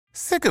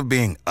Sick of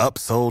being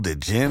upsold at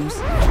gyms?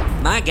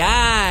 My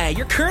guy,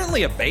 you're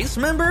currently a base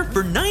member?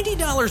 For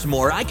 $90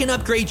 more, I can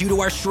upgrade you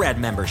to our Shred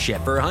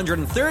membership. For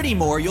 $130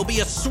 more, you'll be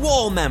a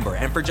Swole member.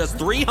 And for just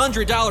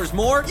 $300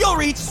 more, you'll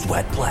reach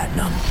Sweat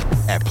Platinum.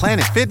 At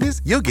Planet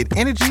Fitness, you'll get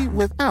energy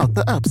without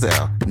the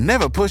upsell.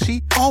 Never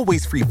pushy,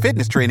 always free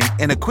fitness training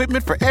and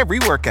equipment for every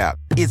workout.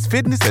 It's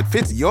fitness that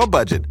fits your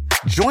budget.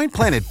 Join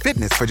Planet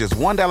Fitness for just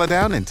 $1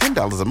 down and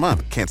 $10 a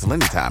month. Cancel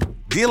anytime.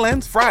 Deal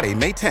ends Friday,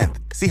 May 10th.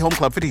 See Home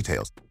Club for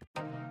details.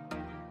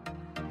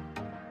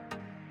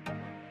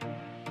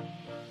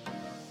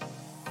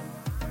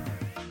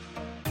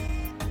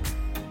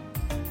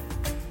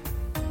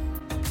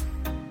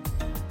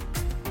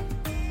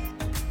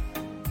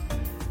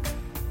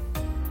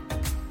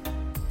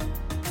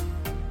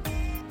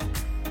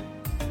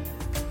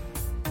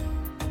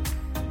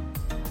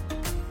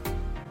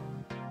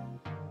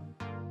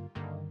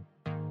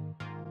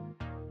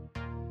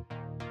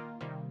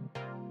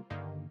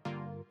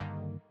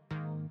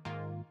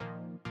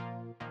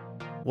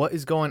 What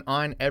is going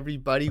on,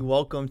 everybody?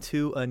 Welcome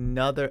to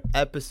another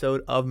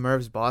episode of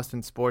Murph's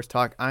Boston Sports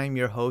Talk. I'm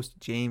your host,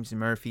 James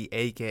Murphy,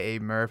 aka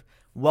Murph.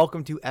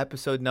 Welcome to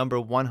episode number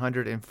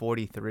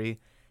 143.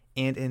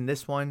 And in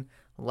this one,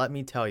 let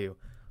me tell you,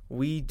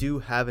 we do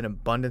have an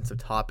abundance of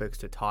topics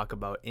to talk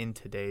about in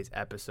today's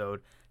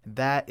episode.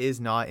 That is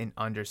not an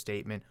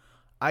understatement.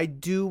 I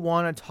do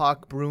want to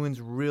talk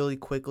Bruins really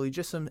quickly,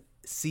 just some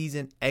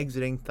season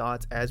exiting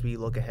thoughts as we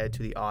look ahead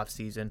to the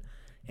offseason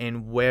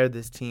and where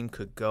this team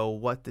could go,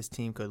 what this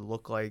team could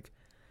look like,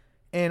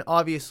 and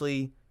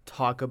obviously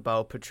talk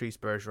about Patrice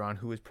Bergeron,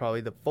 who is probably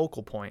the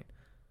focal point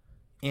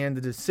and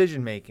the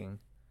decision-making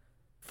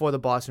for the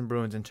Boston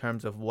Bruins in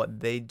terms of what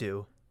they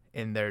do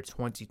in their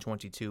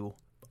 2022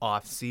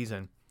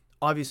 off-season.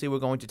 Obviously, we're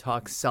going to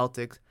talk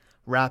Celtics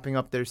wrapping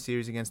up their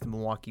series against the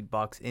Milwaukee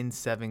Bucks in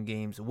 7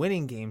 games,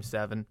 winning Game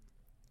 7,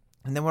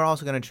 and then we're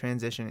also going to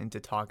transition into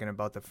talking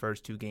about the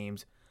first 2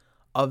 games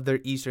of their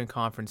Eastern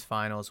Conference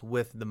Finals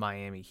with the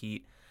Miami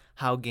Heat,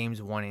 how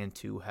games 1 and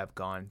 2 have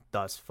gone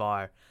thus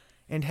far.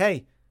 And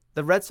hey,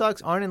 the Red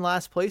Sox aren't in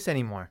last place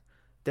anymore.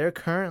 They're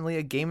currently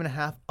a game and a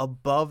half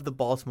above the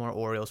Baltimore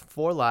Orioles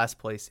for last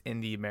place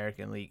in the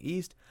American League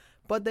East,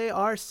 but they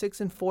are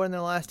 6-4 in their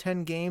last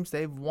 10 games.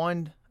 They've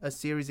won a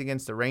series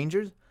against the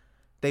Rangers.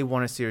 They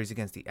won a series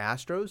against the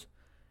Astros,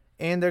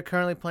 and they're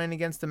currently playing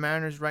against the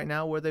Mariners right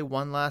now where they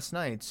won last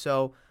night.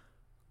 So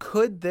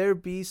could there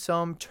be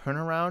some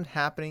turnaround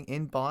happening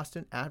in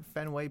Boston at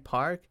Fenway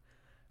Park?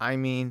 I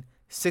mean,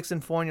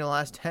 6-4 in your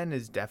last 10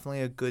 is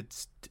definitely a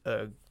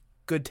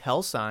good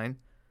tell sign.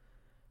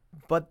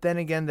 But then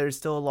again, there's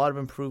still a lot of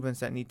improvements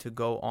that need to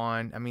go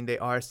on. I mean, they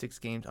are 6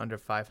 games under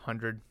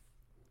 500.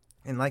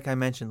 And like I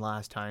mentioned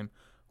last time,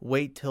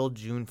 wait till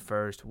June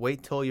 1st.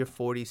 Wait till you're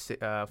 40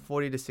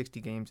 to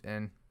 60 games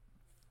in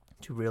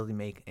to really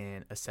make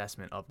an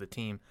assessment of the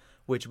team,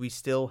 which we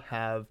still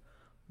have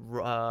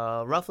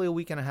roughly a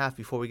week and a half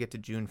before we get to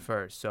June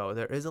 1st. So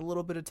there is a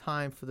little bit of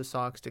time for the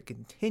Sox to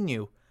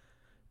continue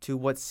to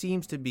what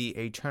seems to be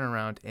a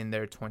turnaround in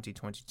their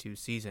 2022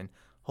 season.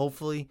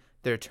 Hopefully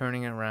they're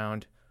turning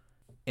around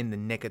in the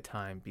nick of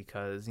time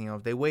because,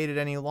 if they waited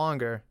any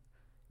longer,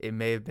 it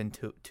may have been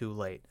too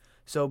late.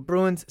 So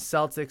Bruins,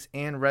 Celtics,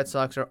 and Red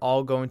Sox are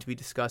all going to be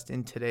discussed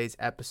in today's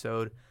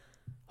episode.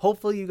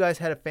 Hopefully you guys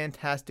had a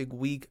fantastic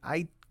week.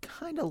 I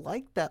kind of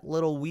liked that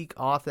little week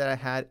off that I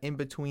had in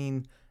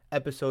between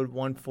episode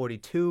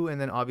 142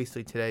 and then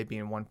obviously today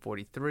being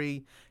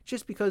 143,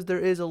 just because there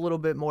is a little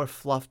bit more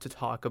fluff to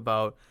talk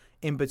about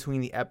in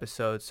between the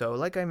episodes. So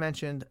like I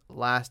mentioned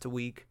last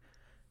week,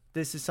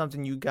 this is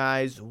something you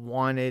guys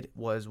wanted,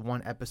 was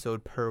 1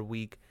 episode per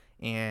week,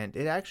 and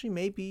it actually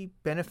may be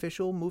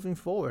beneficial moving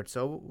forward.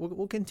 So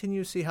we'll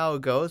continue to see how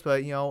it goes,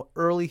 but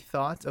early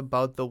thoughts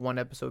about the 1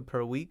 episode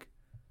per week,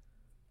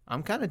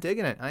 I'm kind of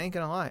digging it. I ain't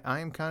gonna lie, I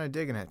am kind of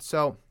digging it.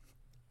 So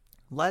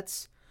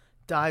let's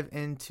dive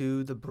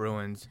into the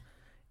Bruins,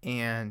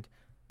 and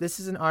this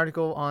is an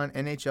article on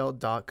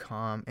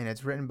NHL.com, and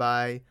it's written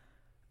by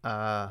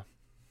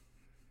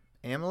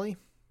Amelie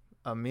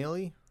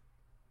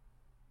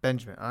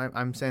Benjamin.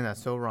 I'm saying that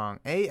so wrong.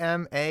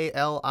 Amalie.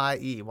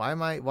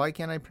 Why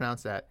can't I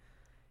pronounce that?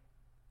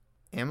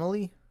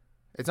 Emily?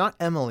 It's not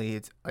Emily.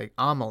 It's like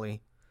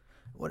Amelie.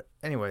 What?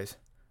 Anyways,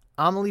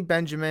 Amelie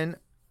Benjamin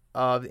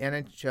of the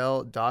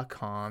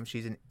NHL.com.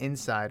 She's an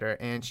insider,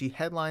 and she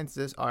headlines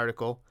this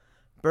article: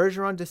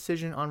 Bergeron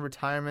decision on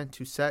retirement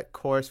to set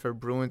course for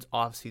Bruins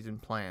offseason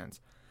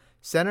plans.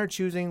 Center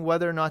choosing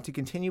whether or not to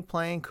continue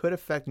playing could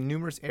affect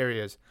numerous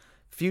areas.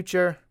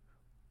 Future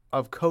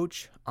of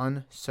coach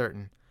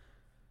uncertain.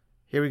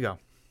 Here we go.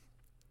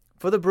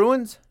 For the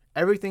Bruins,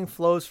 everything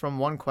flows from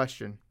one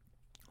question: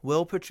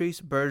 will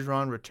Patrice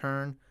Bergeron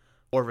return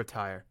or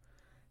retire?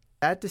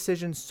 That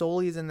decision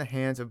solely is in the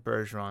hands of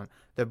Bergeron,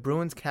 the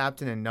Bruins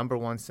captain and number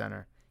 1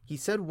 center. He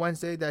said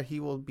Wednesday that he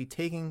will be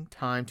taking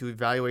time to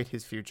evaluate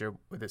his future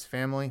with his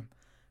family,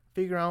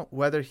 figure out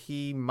whether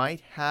he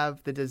might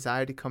have the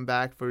desire to come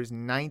back for his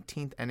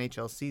 19th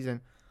NHL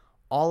season,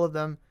 all of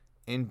them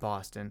in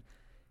Boston.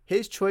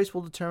 His choice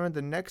will determine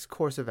the next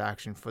course of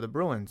action for the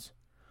Bruins.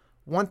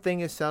 One thing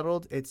is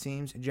settled, it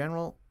seems.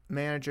 General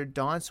Manager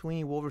Don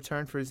Sweeney will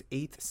return for his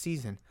 8th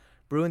season.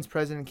 Bruins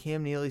president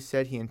Cam Neely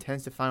said he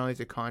intends to finalize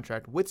a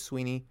contract with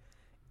Sweeney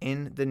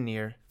in the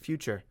near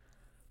future.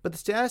 But the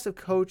status of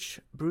coach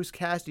Bruce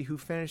Cassidy, who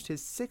finished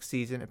his 6th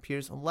season,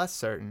 appears less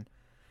certain.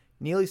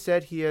 Neely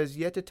said he has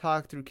yet to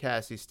talk through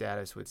Cassidy's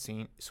status with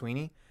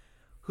Sweeney,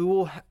 who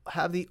will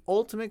have the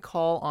ultimate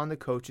call on the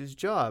coach's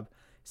job.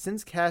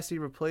 Since Cassidy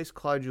replaced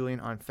Claude Julien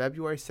on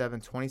February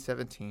 7,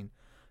 2017,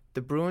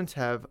 the Bruins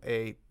have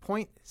a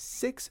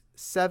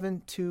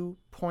 .672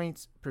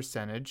 points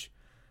percentage,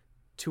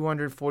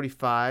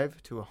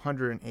 245 to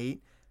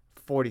 108,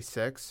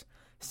 46,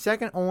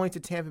 second only to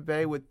Tampa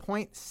Bay with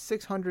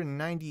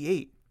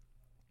 .698.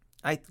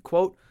 I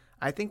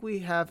think we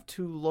have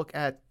to look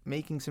at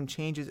making some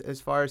changes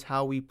as far as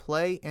how we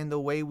play and the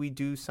way we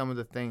do some of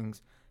the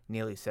things,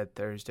 Neely said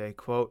Thursday.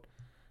 Quote,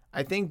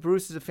 I think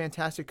Bruce is a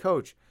fantastic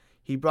coach.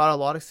 He brought a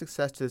lot of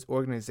success to this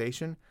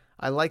organization.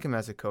 I like him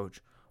as a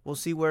coach. We'll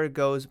see where it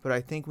goes, but I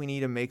think we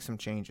need to make some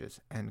changes,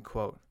 end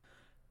quote.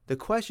 The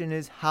question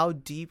is how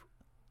deep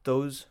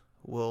those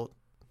will...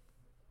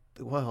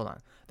 Well, hold on.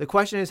 The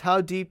question is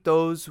how deep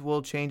those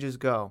will changes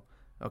go.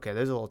 Okay,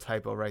 there's a little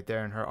typo right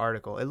there in her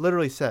article. It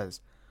literally says,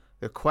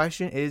 the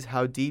question is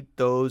how deep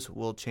those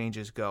will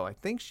changes go. I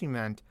think she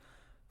meant,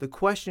 the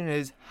question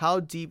is how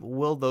deep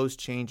will those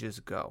changes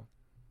go.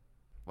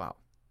 Wow.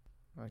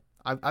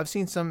 I've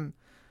seen some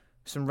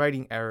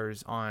writing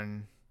errors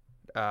on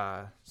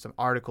some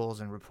articles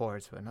and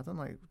reports, but nothing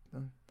like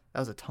that.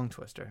 Was a tongue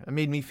twister. It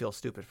made me feel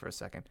stupid for a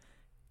second.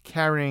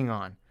 Carrying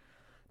on.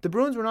 The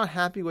Bruins were not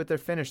happy with their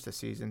finish this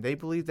season. They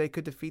believed they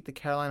could defeat the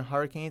Carolina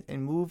Hurricanes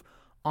and move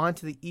on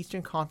to the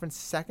Eastern Conference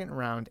second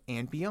round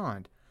and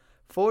beyond.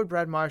 Forward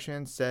Brad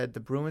Marchand said the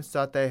Bruins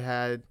thought they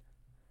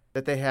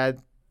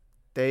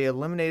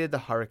eliminated the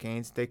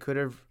Hurricanes, they could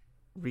have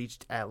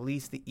reached at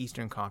least the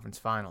Eastern Conference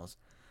Finals.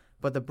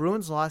 But the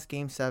Bruins lost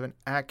Game 7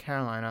 at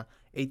Carolina,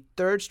 a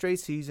third straight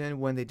season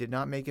when they did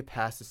not make it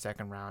past the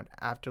second round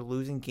after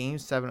losing Game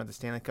 7 of the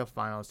Stanley Cup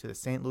Finals to the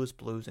St. Louis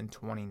Blues in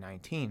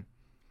 2019.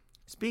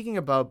 Speaking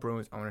about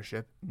Bruins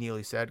ownership,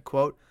 Neely said,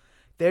 quote,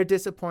 they're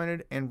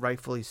disappointed and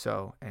rightfully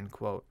so, end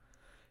quote.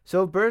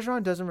 So if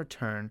Bergeron doesn't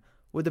return,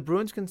 would the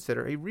Bruins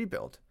consider a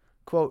rebuild?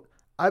 Quote,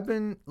 I've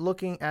been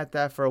looking at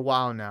that for a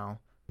while now,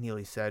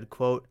 Neely said,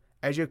 quote,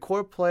 as your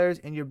core players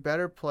and your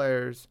better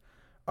players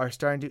are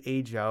starting to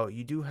age out,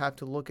 you do have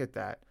to look at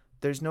that.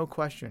 There's no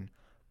question.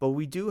 But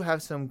we do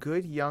have some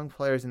good young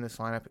players in this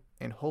lineup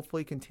and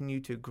hopefully continue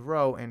to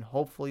grow, and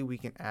hopefully we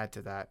can add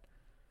to that.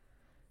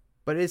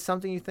 But it is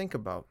something you think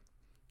about.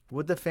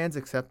 Would the fans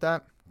accept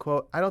that?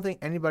 Quote, I don't think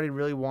anybody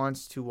really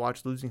wants to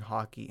watch losing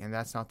hockey, and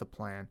that's not the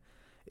plan,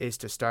 is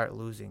to start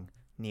losing,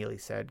 Neely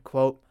said.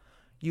 Quote,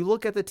 you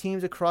look at the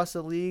teams across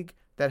the league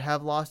that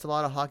have lost a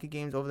lot of hockey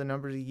games over the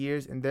numbers of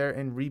years, and they're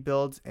in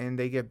rebuilds, and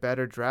they get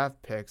better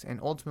draft picks, and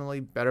ultimately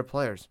better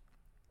players.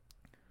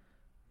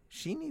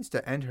 She needs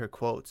to end her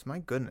quotes. My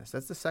goodness,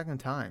 that's the second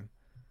time.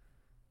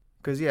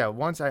 Because, yeah,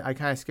 once I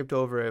kind of skipped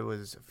over it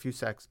was a few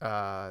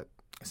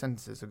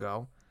sentences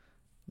ago.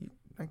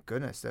 My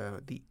goodness,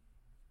 the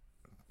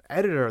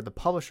editor, the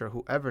publisher,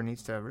 whoever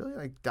needs to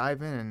really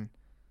dive in.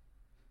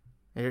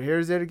 And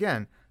here's it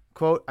again.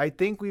 Quote, I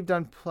think we've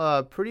done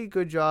a pretty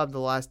good job the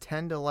last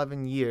 10 to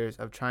 11 years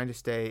of trying to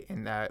stay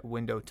in that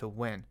window to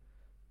win.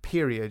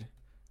 Period.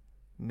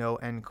 No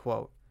end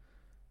quote.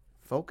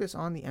 Focus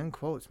on the end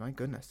quotes. My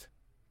goodness.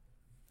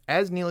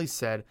 As Neely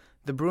said,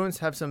 the Bruins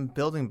have some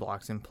building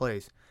blocks in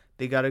place.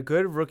 They got a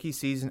good rookie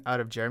season out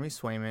of Jeremy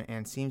Swayman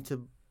and seem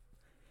to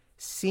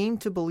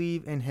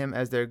believe in him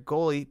as their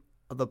goalie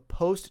of the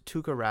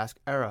post-Tuukka Rask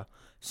era.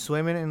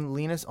 Swayman and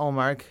Linus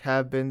Ullmark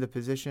have been the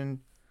position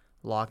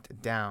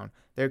locked down.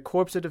 Their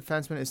corps of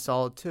defensemen is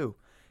solid too.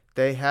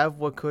 They have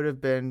what could have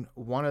been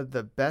one of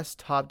the best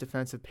top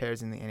defensive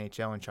pairs in the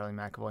NHL in Charlie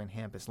McAvoy and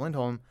Hampus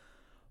Lindholm,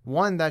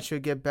 one that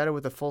should get better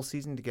with a full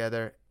season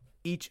together.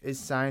 Each is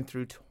signed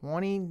through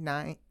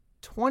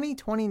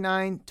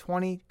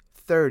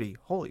 2029-2030.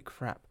 Holy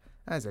crap,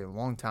 that is a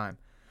long time.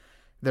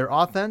 Their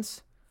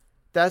offense,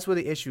 that's where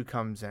the issue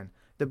comes in.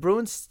 The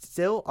Bruins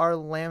still are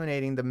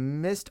laminating the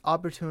missed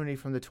opportunity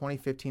from the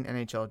 2015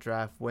 NHL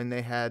draft when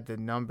they had the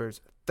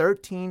numbers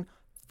 13th,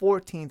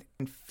 14th,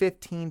 and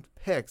 15th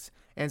picks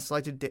and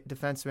selected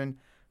defensemen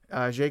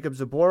Jacob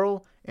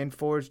Zaboral and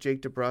forwards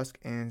Jake DeBrusk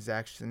and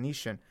Zach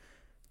Senyshyn.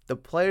 The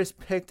players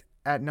picked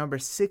at number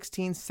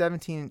 16,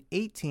 17, and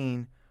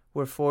 18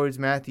 were forwards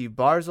Matthew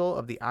Barzal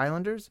of the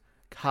Islanders,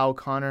 Kyle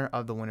Connor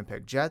of the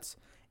Winnipeg Jets,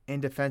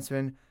 and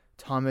defenseman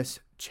Thomas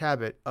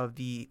Chabot of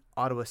the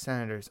Ottawa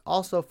Senators.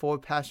 Also,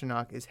 forward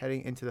Pastrnak is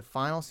heading into the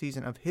final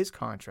season of his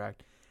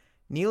contract.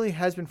 Neely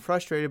has been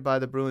frustrated by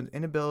the Bruins'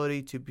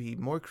 inability to be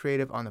more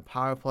creative on the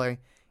power play,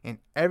 and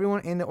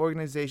everyone in the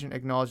organization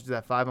acknowledges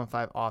that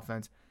 5-on-5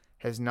 offense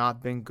has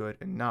not been good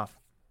enough.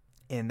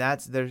 And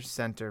that's their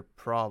center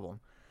problem.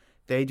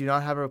 They do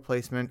not have a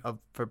replacement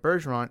for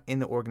Bergeron in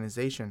the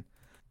organization.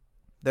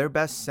 Their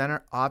best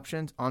center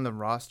options on the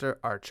roster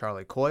are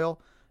Charlie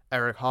Coyle,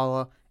 Eric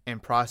Holla,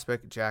 and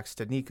prospect Jack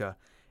Studnicka.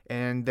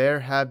 And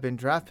there have been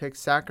draft picks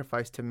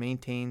sacrificed to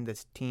maintain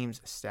this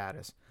team's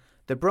status.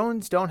 The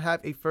Bruins don't have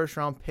a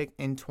first-round pick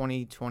in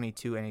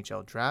 2022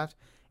 NHL draft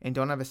and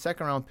don't have a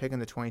second-round pick in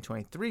the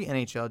 2023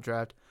 NHL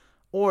draft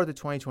or the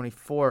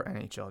 2024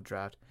 NHL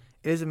draft.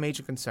 It is a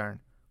major concern.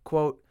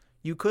 Quote,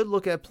 "You could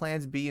look at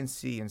plans B and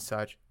C and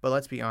such, but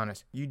let's be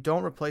honest, you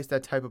don't replace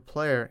that type of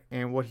player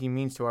and what he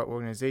means to our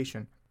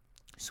organization,"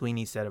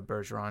 Sweeney said of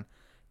Bergeron.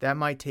 "That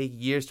might take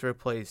years to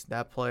replace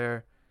that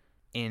player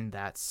in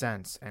that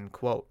sense," end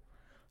quote.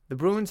 The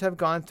Bruins have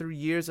gone through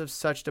years of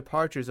such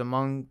departures,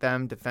 among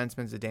them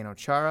defenseman Zdeno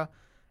Chara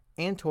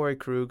and Torrey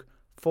Krug,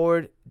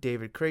 forward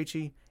David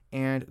Krejci,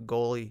 and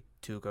goalie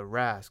Tuukka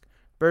Rask.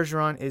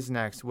 Bergeron is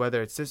next,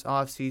 whether it's this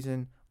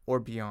offseason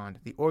or beyond.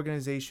 The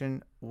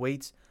organization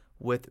waits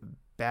with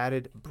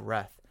bated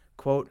breath.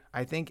 Quote,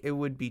 "I think it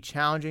would be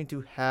challenging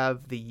to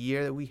have the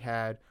year that we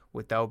had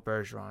without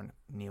Bergeron,"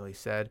 Neely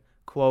said.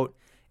 Quote,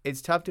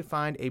 "It's tough to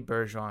find a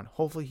Bergeron.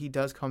 Hopefully he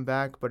does come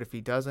back, but if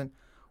he doesn't,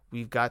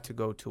 we've got to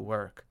go to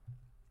work."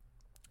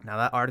 Now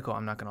that article,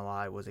 I'm not going to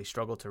lie, was a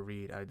struggle to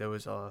read. I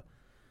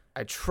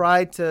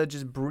tried to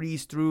just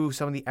breeze through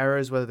some of the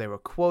errors, whether they were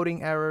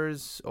quoting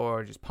errors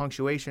or just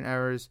punctuation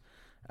errors.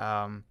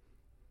 I'm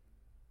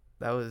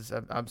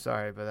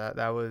sorry, but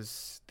that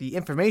was, the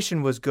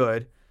information was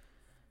good,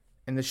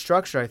 and the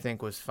structure, I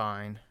think, was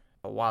fine.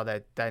 But wow,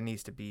 that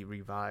needs to be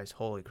revised.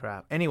 Holy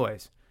crap.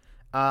 Anyways,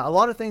 a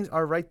lot of things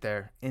are right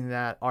there in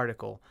that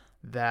article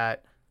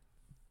that,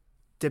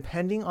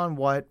 depending on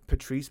what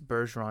Patrice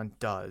Bergeron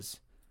does,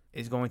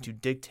 is going to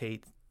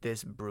dictate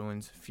this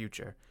Bruins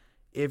future.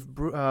 If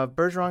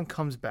Bergeron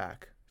comes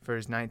back for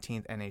his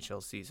 19th NHL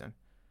season,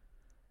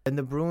 then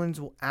the Bruins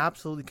will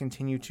absolutely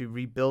continue to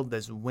rebuild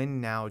this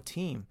win-now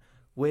team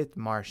with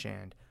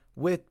Marchand,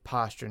 with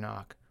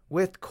Pastrnak,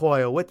 with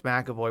Coyle, with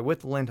McAvoy,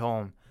 with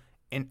Lindholm,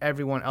 and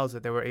everyone else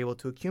that they were able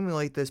to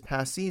accumulate this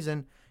past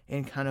season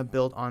and kind of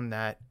build on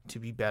that to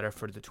be better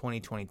for the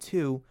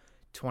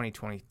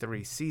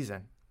 2022-2023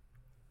 season.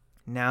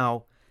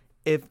 Now,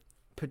 if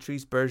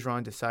Patrice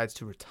Bergeron decides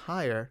to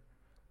retire,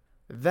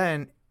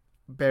 then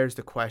bears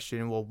the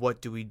question, well,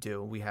 what do we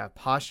do? We have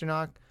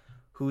Pastrnak,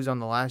 who's on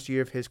the last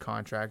year of his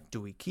contract. Do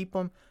we keep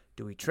him?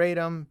 Do we trade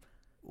him?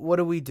 What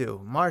do we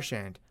do?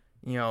 Marchand,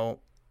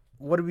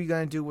 what are we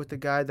going to do with the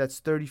guy that's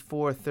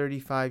 34,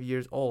 35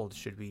 years old?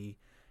 Should we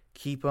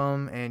keep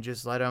him and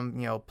just let him,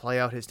 play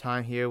out his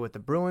time here with the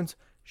Bruins?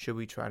 Should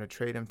we try to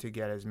trade him to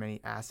get as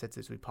many assets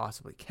as we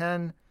possibly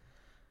can?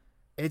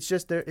 It's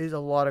just, there is a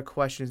lot of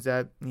questions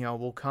that,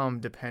 will come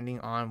depending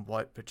on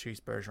what Patrice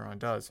Bergeron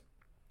does.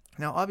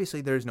 Now,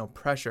 obviously, there's no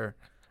pressure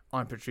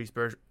on Patrice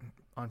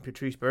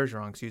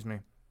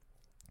Bergeron,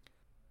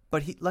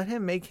 but let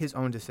him make his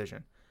own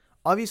decision.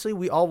 Obviously,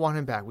 we all want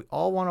him back. We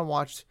all want to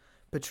watch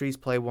Patrice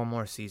play one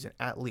more season,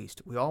 at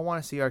least. We all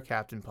want to see our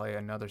captain play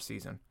another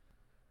season.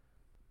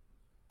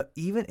 But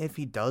even if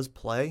he does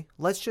play,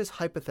 let's just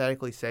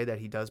hypothetically say that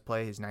he does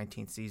play his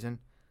 19th season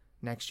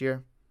next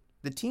year.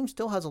 The team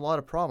still has a lot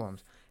of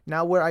problems.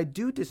 Now, where I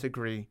do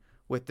disagree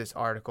with this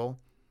article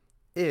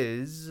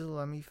is,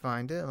 let me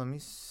find it.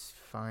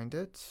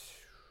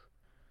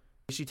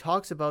 She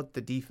talks about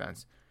the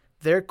defense.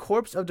 Their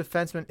corps of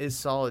defensemen is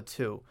solid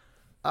too.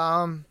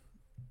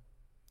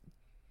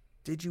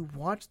 Did you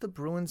watch the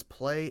Bruins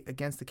play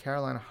against the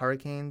Carolina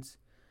Hurricanes?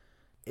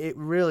 It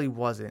really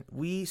wasn't.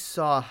 We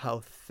saw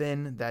how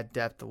thin that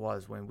depth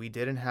was when we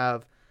didn't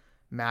have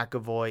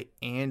McAvoy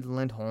and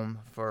Lindholm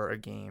for a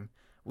game.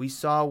 We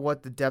saw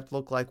what the depth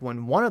looked like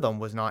when one of them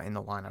was not in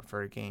the lineup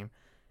for a game.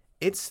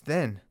 It's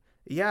thin.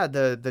 Yeah,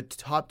 the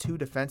top two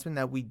defensemen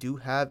that we do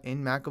have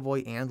in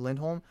McAvoy and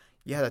Lindholm,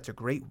 yeah, that's a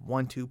great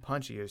 1-2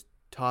 punch here,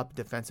 top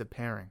defensive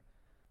pairing.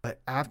 But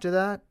after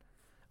that,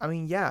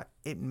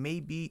 it may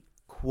be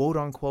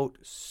quote-unquote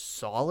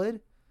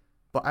solid,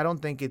 but I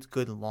don't think it's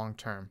good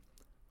long-term.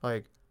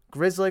 Like,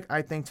 Grzelcyk,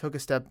 I think, took a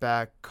step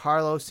back.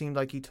 Carlo seemed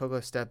like he took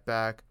a step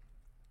back.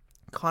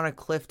 Connor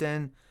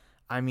Clifton,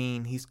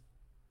 he's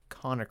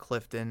Connor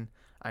Clifton.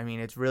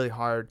 It's really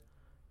hard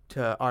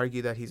to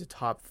argue that he's a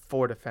top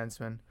 4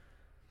 defenseman.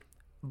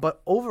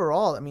 But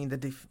overall,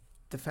 the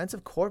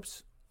defensive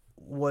corps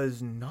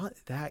was not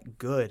that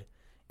good,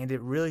 and it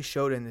really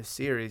showed in this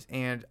series.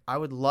 And I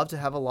would love to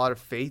have a lot of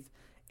faith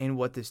in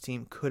what this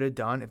team could have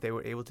done if they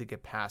were able to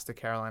get past the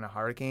Carolina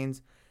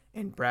Hurricanes.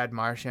 And Brad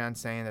Marchand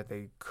saying that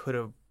they could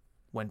have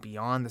went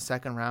beyond the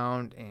second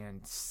round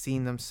and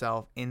seen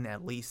themselves in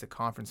at least the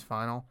conference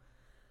final.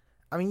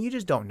 You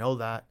just don't know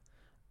that.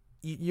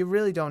 You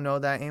really don't know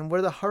that. And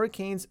were the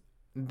Hurricanes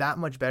that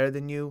much better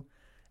than you?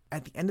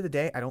 At the end of the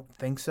day, I don't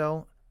think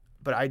so.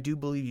 But I do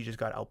believe you just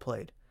got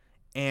outplayed.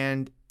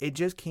 And it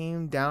just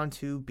came down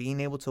to being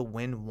able to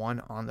win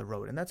one on the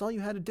road. And that's all you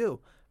had to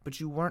do.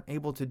 But you weren't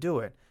able to do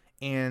it.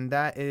 And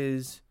that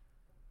is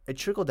a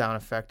trickle-down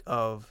effect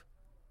of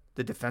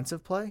the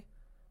defensive play,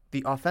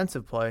 the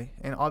offensive play,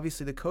 and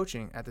obviously the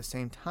coaching at the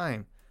same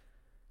time.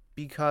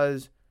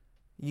 Because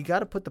you got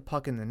to put the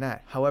puck in the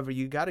net. However,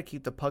 you got to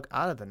keep the puck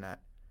out of the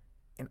net.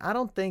 And I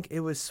don't think it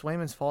was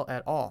Swayman's fault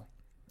at all.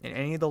 in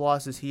any of the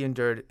losses he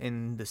endured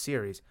in the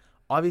series.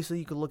 Obviously,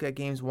 you could look at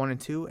games 1 and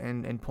 2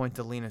 and point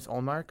to Linus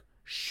Ullmark,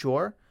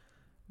 sure.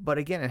 But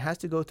again, it has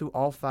to go through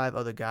all 5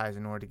 other guys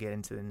in order to get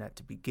into the net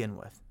to begin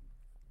with.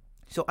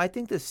 So I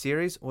think this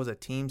series was a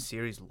team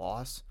series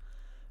loss.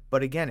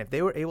 But again, if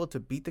they were able to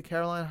beat the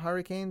Carolina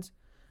Hurricanes,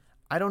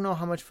 I don't know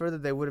how much further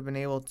they would have been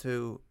able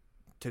to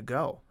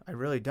go. I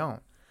really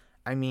don't.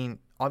 I mean,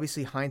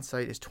 obviously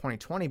hindsight is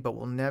 2020, but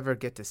we'll never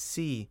get to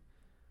see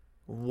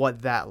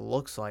what that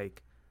looks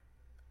like,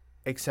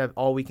 except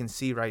all we can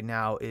see right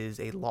now is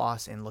a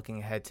loss and looking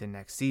ahead to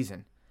next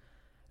season.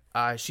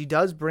 She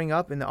does bring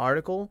up in the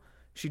article,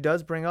 she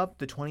does bring up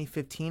the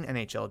 2015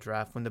 NHL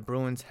draft when the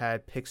Bruins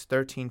had picks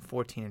 13,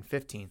 14, and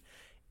 15.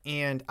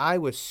 And I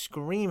was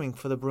screaming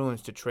for the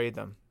Bruins to trade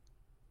them.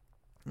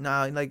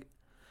 Now,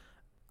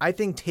 I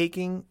think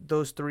taking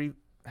those 3,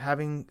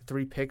 having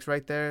 3 picks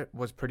right there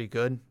was pretty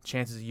good.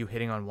 Chances of you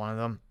hitting on one of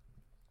them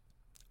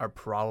are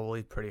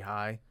probably pretty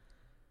high,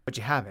 but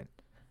you haven't.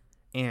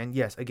 And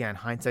yes, again,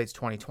 hindsight's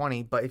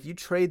 2020, but if you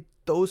trade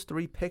those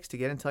 3 picks to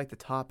get into the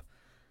top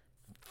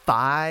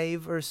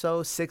 5 or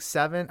so, 6,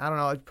 7, I don't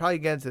know, I'd probably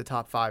get into the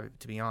top 5,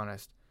 to be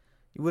honest.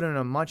 You would have in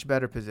a much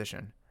better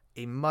position,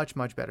 a much,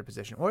 much better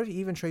position. Or if you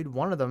even trade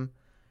one of them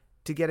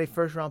to get a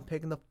first-round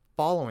pick in the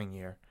following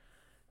year.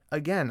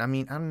 Again, I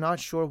mean, I'm not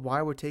sure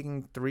why we're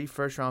taking 3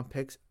 first-round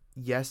picks.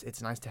 Yes,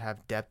 it's nice to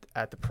have depth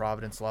at the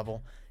Providence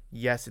level.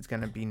 Yes, it's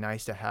going to be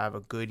nice to have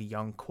a good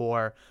young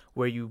core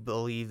where you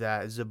believe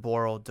that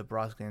Zboril,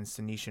 Dabrowski, and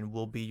Senyshyn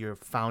will be your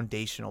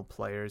foundational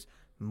players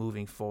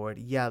moving forward.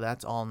 Yeah,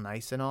 that's all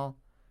nice and all.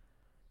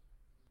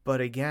 But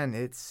again,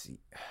 it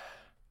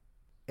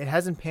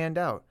hasn't panned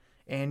out.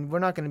 And we're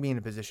not going to be in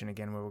a position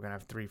again where we're going to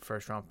have 3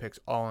 first-round picks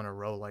all in a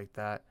row like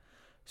that.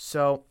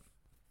 So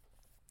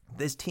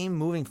this team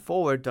moving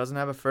forward doesn't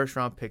have a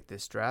first-round pick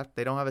this draft.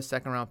 They don't have a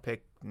second-round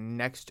pick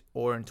next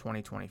or in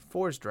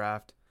 2024's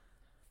draft.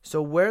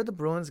 So where are the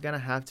Bruins going to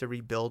have to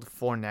rebuild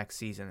for next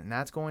season? And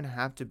that's going to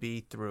have to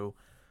be through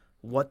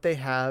what they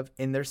have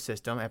in their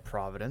system at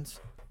Providence.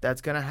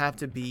 That's going to have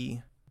to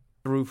be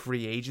through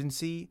free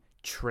agency,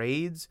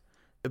 trades.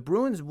 The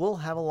Bruins will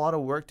have a lot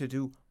of work to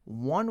do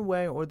one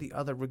way or the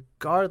other,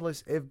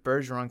 regardless if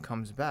Bergeron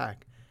comes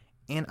back.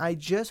 And I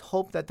just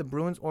hope that the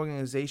Bruins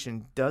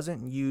organization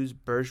doesn't use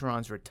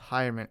Bergeron's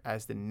retirement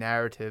as the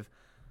narrative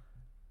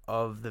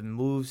of the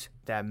moves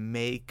that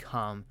may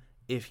come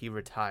if he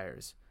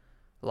retires.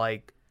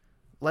 Like,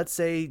 let's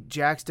say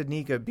Jack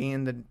Studnicka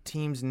being the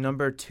team's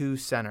number 2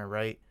 center,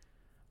 right?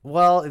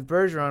 Well, if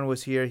Bergeron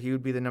was here, he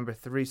would be the number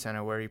 3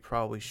 center where he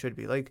probably should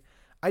be. Like,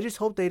 I just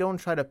hope they don't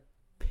try to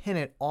pin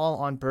it all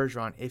on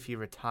Bergeron if he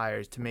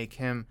retires to make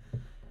him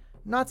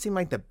not seem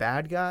like the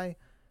bad guy,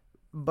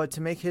 but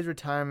to make his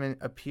retirement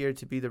appear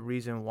to be the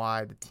reason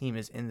why the team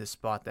is in the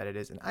spot that it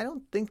is. And I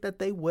don't think that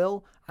they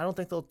will. I don't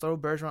think they'll throw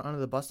Bergeron under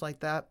the bus like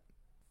that.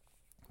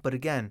 But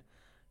again,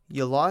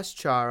 you lost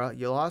Chara,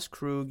 you lost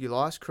Krug, you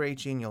lost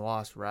Krejci, and you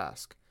lost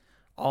Rask,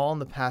 all in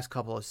the past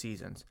couple of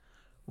seasons.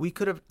 We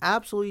could have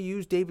absolutely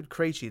used David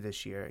Krejci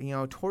this year. You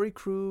know, Torrey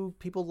Krug,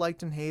 people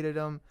liked and hated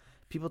him.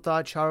 People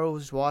thought Chara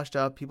was washed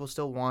up. People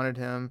still wanted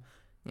him.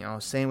 You know,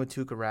 same with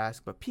Tuukka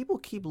Rask. But people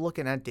keep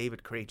looking at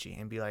David Krejci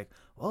and be like,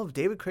 well, if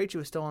David Krejci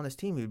was still on this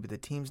team, he would be the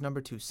team's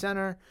number 2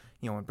 center.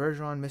 You know, when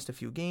Bergeron missed a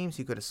few games,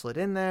 he could have slid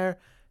in there.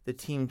 The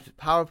team's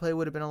power play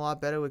would have been a lot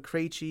better with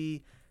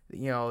Krejci.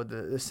 You know,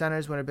 the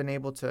centers would have been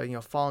able to, you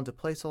know, fall into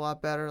place a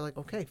lot better. Like,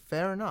 okay,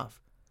 fair enough.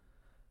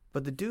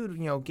 But the dude,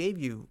 you know, gave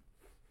you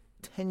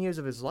 10 years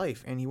of his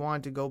life, and he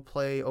wanted to go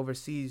play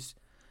overseas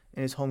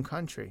in his home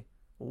country.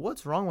 Well,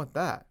 what's wrong with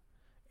that?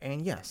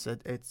 And yes,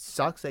 it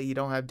sucks that you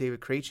don't have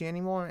David Krejci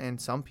anymore,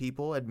 and some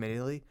people,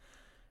 admittedly,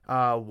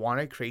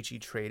 wanted Krejci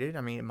traded.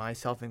 I mean,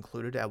 myself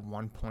included at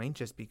one point,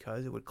 just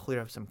because it would clear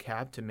up some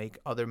cap to make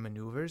other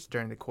maneuvers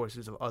during the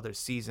courses of other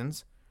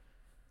seasons.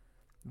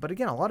 But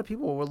again, a lot of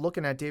people were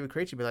looking at David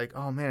Krejci and be like,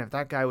 oh man, if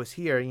that guy was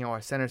here, you know,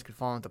 our centers could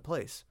fall into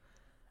place.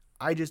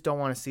 I just don't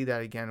want to see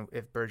that again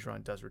if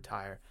Bergeron does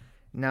retire.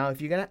 Now, if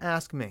you're going to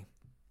ask me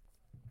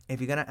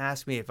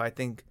if I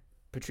think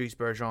Patrice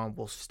Bergeron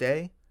will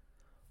stay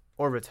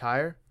or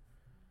retire,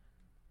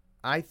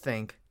 I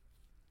think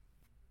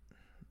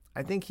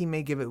he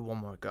may give it one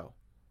more go.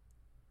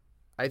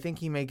 I think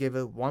he may give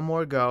it one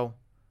more go,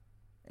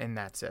 and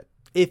that's it.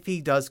 If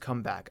he does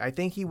come back. I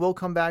think he will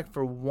come back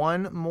for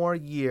one more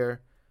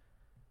year,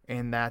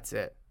 and that's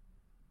it.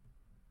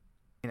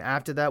 And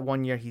after that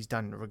 1 year, he's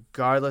done,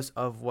 regardless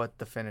of what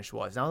the finish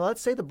was. Now,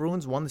 let's say the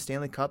Bruins won the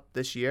Stanley Cup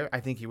this year. I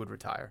think he would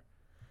retire.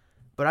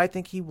 But I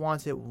think he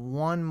wants it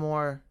one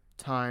more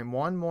time,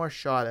 one more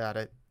shot at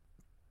it.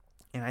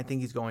 And I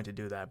think he's going to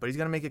do that. But he's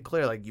going to make it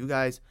clear, like, you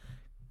guys,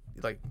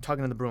 like,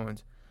 talking to the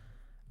Bruins,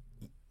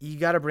 you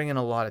got to bring in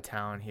a lot of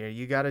talent here.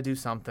 You got to do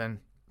something.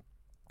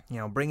 You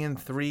know, bring in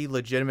 3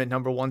 legitimate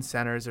number 1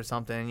 centers or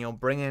something. You know,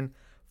 bring in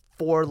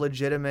 4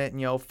 legitimate,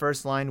 you know,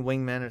 first-line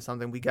wingmen or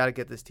something. We got to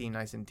get this team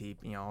nice and deep,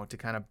 you know, to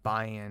kind of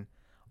buy in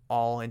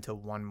all into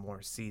one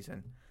more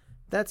season.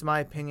 That's my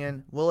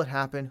opinion. Will it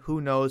happen? Who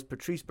knows?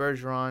 Patrice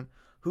Bergeron,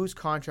 whose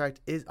contract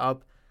is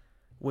up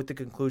with the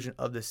conclusion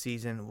of the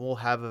season, we'll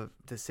have a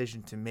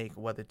decision to make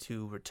whether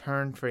to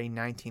return for a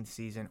 19th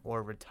season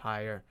or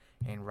retire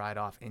and ride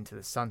off into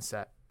the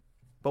sunset.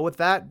 But with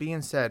that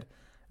being said,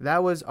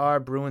 that was our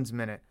Bruins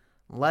Minute.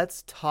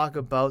 Let's talk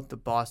about the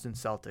Boston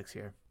Celtics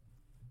here.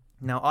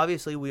 Now,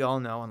 obviously, we all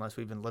know, unless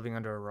we've been living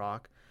under a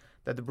rock,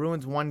 that the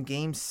Bruins won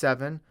Game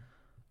 7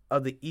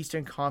 of the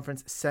Eastern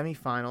Conference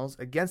semifinals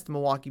against the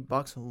Milwaukee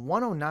Bucks,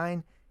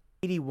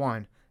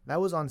 109-81.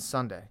 That was on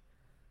Sunday.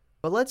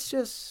 But let's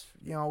just,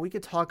 we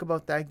could talk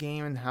about that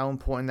game and how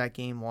important that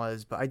game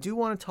was. But I do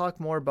want to talk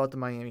more about the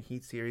Miami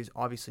Heat series,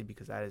 obviously,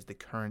 because that is the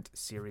current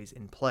series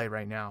in play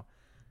right now.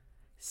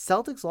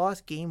 Celtics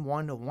lost Game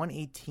 1 to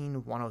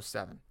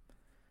 118-107.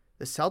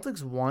 The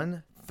Celtics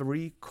won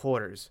 3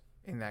 quarters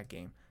in that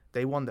game.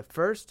 They won the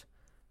first,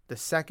 the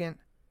second,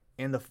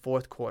 and the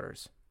fourth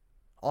quarters,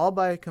 all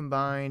by a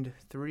combined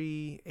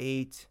 3,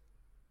 8,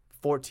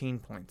 14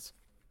 points.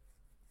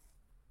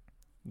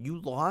 You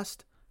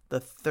lost the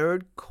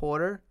third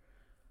quarter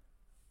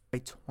by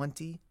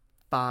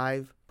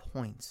 25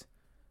 points.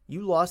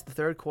 You lost the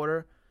third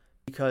quarter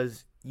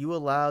because you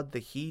allowed the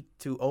Heat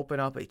to open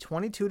up a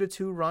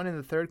 22-2 run in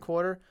the third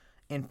quarter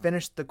and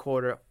finish the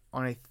quarter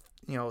on a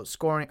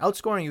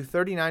outscoring you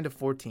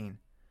 39-14.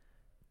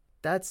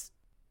 That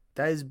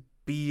is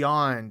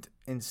beyond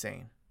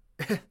insane.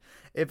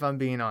 If I'm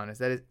being honest,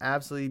 that is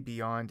absolutely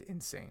beyond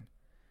insane.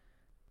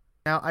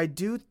 Now, I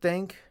do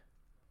think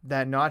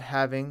that not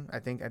having, I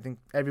think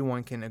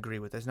everyone can agree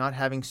with this, not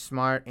having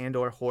Smart and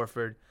or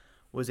Horford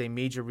was a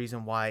major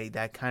reason why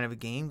that kind of a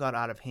game got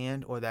out of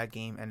hand or that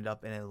game ended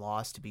up in a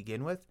loss to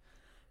begin with,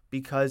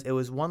 because it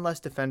was one less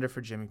defender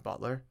for Jimmy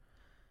Butler.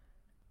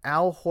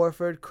 Al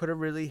Horford could have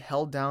really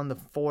held down the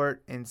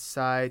fort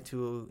inside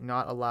to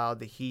not allow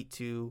the Heat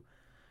to,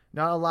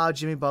 not allow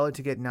Jimmy Butler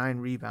to get 9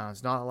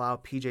 rebounds, not allow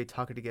PJ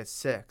Tucker to get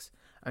 6.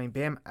 I mean,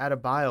 Bam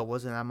Adebayo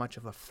wasn't that much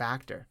of a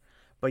factor.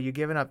 But you're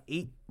giving up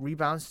 8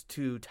 rebounds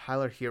to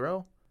Tyler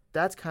Hero.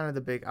 That's kind of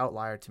the big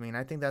outlier to me. And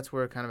I think that's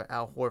where kind of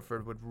Al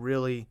Horford would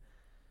really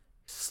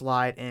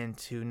slide in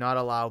to not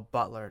allow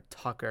Butler,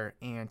 Tucker,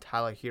 and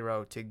Tyler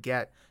Hero to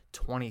get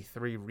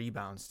 23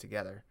 rebounds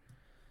together.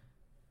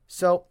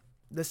 So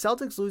the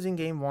Celtics losing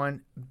Game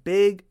 1,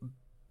 big,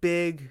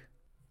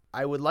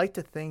 I would like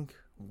to think,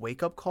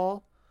 wake-up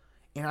call.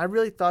 And I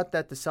really thought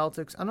that the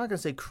Celtics, I'm not going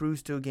to say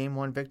cruise to a Game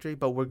 1 victory,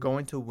 but we're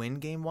going to win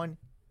Game 1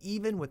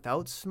 even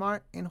without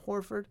Smart and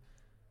Horford,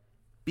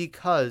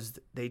 because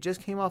they just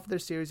came off their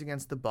series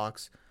against the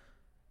Bucks.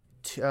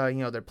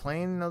 They're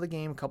playing another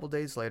game a couple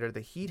days later. The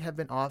Heat have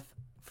been off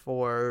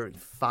for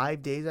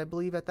 5 days, I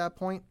believe, at that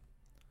point.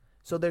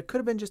 So there could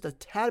have been just a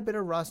tad bit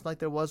of rust like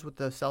there was with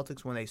the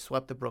Celtics when they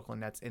swept the Brooklyn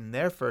Nets in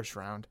their first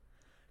round,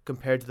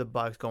 compared to the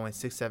Bucks going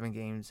 6-7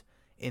 games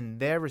in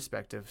their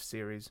respective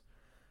series.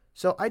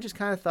 So I just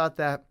kind of thought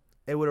that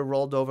it would have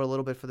rolled over a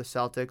little bit for the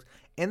Celtics,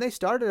 and they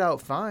started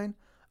out fine.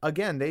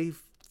 Again, they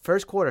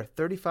first quarter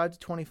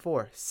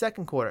 35-24,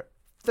 second quarter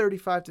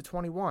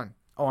 35-21.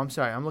 Oh, I'm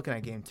sorry, I'm looking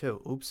at Game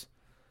 2.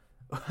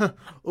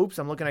 Oops,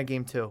 I'm looking at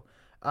Game 2.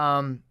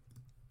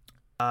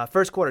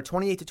 First quarter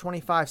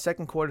 28-25,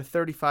 second quarter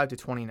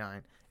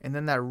 35-29, and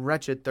then that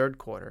wretched third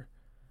quarter.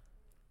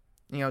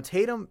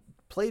 Tatum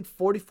played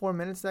 44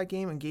 minutes that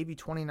game and gave you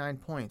 29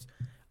 points.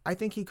 I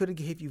think he could have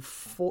gave you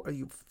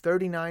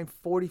 39,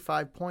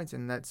 45 points,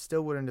 and that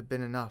still wouldn't have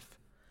been enough.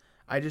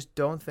 I just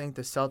don't think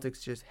the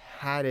Celtics just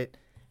had it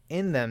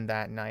in them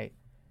that night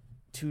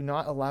to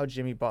not allow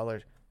Jimmy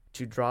Butler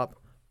to drop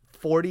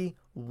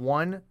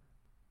 41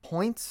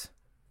 points.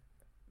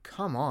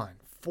 Come on,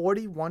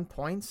 41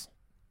 points?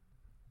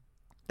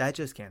 That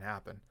just can't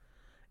happen.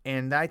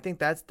 And I think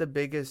that's the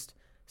biggest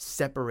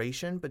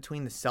separation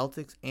between the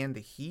Celtics and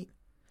the Heat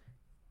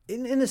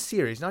in the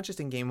series, not just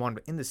in Game 1,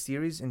 but in the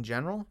series in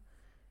general,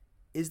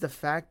 is the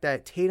fact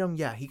that Tatum,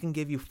 he can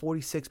give you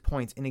 46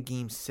 points in a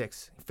Game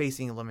 6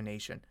 facing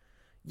elimination.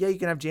 Yeah, you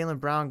can have Jaylen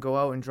Brown go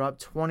out and drop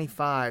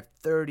 25,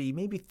 30,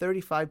 maybe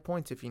 35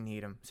 points if you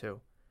need him to.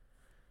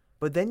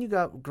 But then you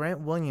got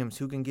Grant Williams,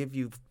 who can give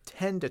you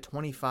 10 to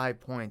 25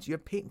 points. You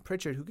have Peyton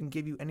Pritchard, who can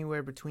give you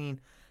anywhere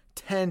between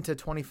 10 to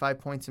 25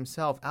 points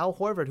himself. Al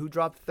Horford, who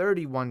dropped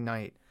 30 one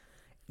night.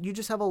 You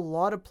just have a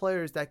lot of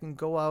players that can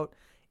go out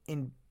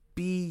and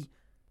be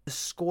the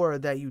scorer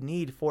that you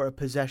need for a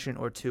possession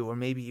or two, or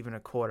maybe even a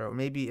quarter, or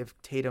maybe if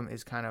Tatum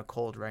is kind of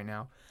cold right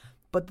now.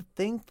 But the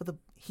thing for the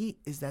Heat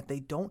is that they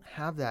don't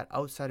have that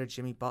outside of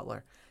Jimmy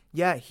Butler.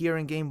 Yeah, here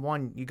in Game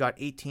 1, you got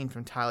 18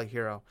 from Tyler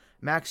Hero.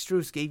 Max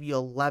Strus gave you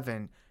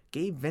 11.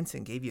 Gabe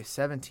Vincent gave you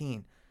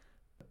 17.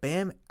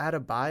 Bam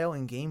Adebayo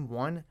in Game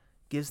 1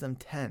 gives them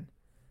 10.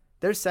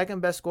 Their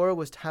second best scorer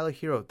was Tyler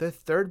Hero. Their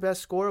third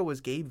best scorer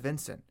was Gabe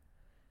Vincent.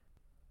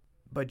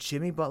 But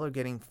Jimmy Butler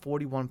getting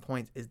 41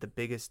 points is the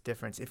biggest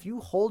difference. If you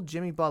hold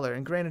Jimmy Butler,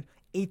 and granted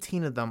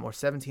 18 of them or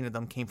 17 of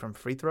them came from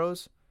free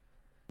throws,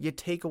 you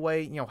take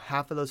away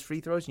half of those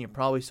free throws and you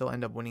probably still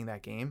end up winning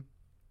that game.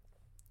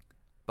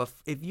 But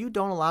if you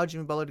don't allow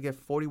Jimmy Butler to get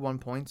 41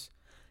 points,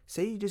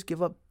 say you just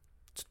give up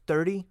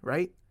 30,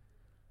 right?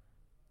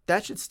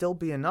 that should still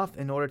be enough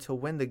in order to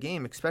win the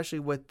game, especially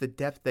with the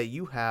depth that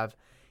you have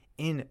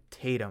in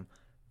Tatum,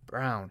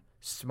 Brown,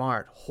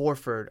 Smart,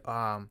 Horford,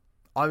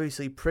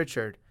 obviously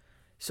Pritchard.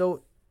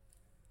 So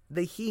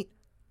the Heat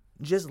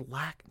just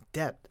lack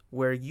depth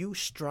where you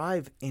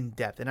strive in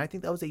depth. And I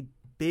think that was a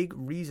big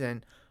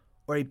reason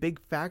or a big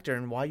factor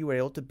in why you were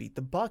able to beat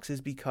the Bucks,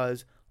 is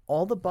because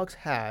all the Bucks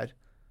had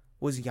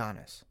was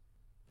Giannis.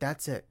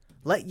 That's it.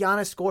 Let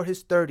Giannis score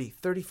his 30,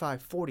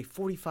 35, 40,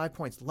 45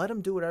 points. Let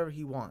him do whatever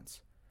he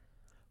wants.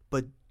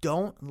 But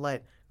don't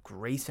let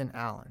Grayson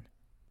Allen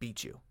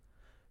beat you.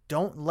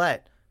 Don't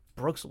let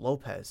Brooks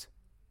Lopez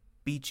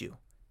beat you.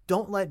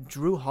 Don't let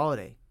Drew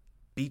Holiday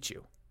beat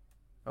you.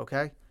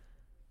 Okay?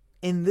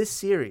 In this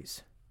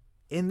series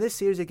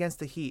against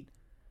the Heat,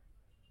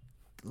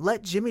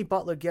 let Jimmy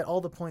Butler get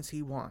all the points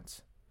he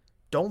wants.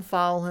 Don't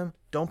foul him.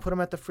 Don't put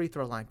him at the free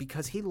throw line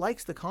because he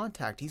likes the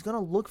contact. He's going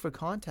to look for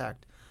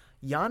contact.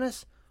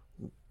 Giannis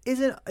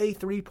isn't a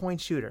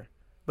three-point shooter,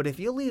 but if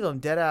you leave him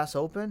dead ass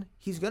open,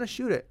 he's going to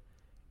shoot it.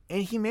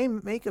 And he may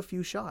make a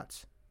few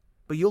shots,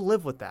 but you'll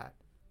live with that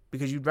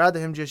because you'd rather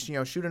him just,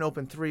 shoot an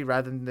open three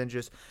rather than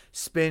just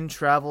spin,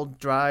 travel,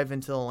 drive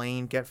into the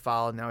lane, get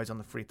fouled, now he's on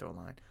the free throw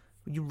line.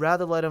 You'd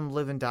rather let him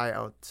live and die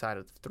outside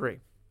of the three.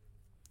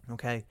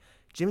 Okay?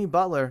 Jimmy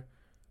Butler,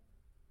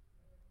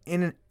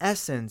 in an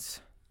essence,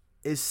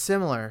 is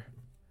similar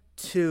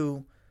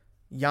to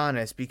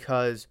Giannis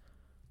because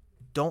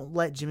don't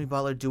let Jimmy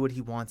Butler do what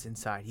he wants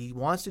inside. He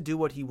wants to do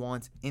what he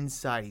wants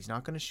inside. He's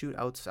not going to shoot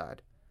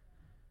outside.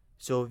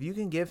 So if you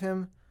can give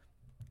him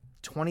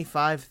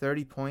 25,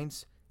 30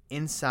 points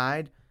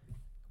inside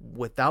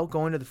without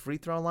going to the free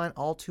throw line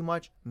all too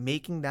much,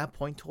 making that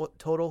point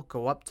total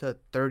go up to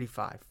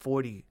 35,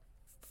 40,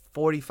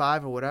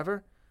 45 or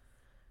whatever,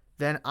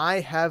 then I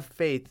have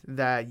faith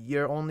that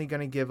you're only going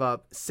to give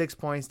up 6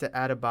 points to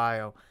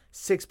Adebayo,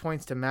 6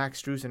 points to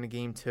Max Strus in a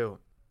game 2.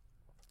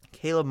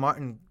 Caleb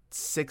Martin,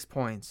 6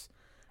 points.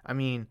 I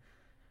mean,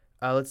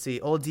 let's see.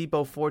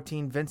 Oladipo,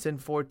 14.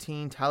 Vincent,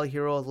 14. Tyler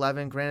Hero,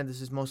 11. Granted,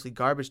 this is mostly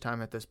garbage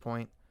time at this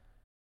point.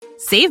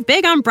 Save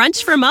big on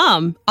brunch for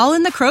mom, all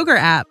in the Kroger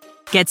app.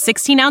 Get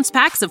 16-ounce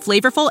packs of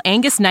flavorful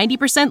Angus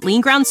 90%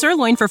 lean ground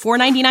sirloin for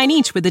 $4.99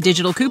 each with a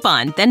digital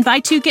coupon. Then buy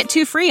 2, get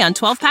 2 free on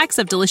 12 packs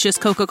of delicious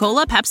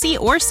Coca-Cola, Pepsi,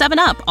 or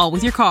 7-Up, all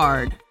with your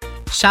card.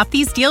 Shop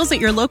these deals at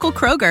your local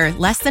Kroger,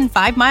 less than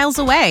 5 miles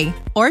away.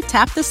 Or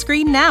tap the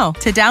screen now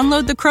to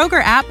download the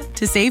Kroger app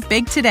to save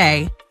big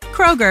today.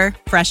 Kroger,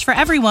 fresh for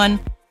everyone.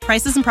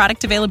 Prices and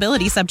product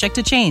availability subject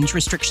to change.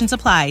 Restrictions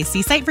apply.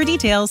 See site for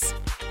details.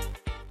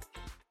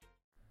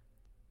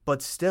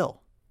 But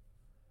still,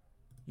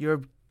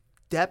 your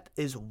depth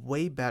is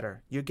way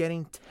better. You're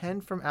getting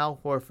 10 from Al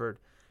Horford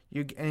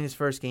in his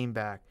first game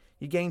back.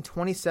 You're getting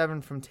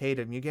 27 from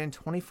Tatum. You're getting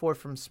 24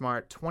 from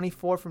Smart,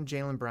 24 from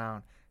Jaylen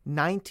Brown,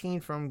 19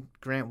 from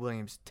Grant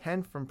Williams,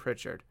 10 from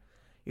Pritchard.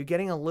 You're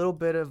getting a little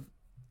bit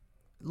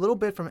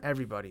from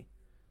everybody.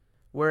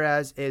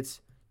 Whereas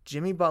it's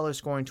Jimmy Butler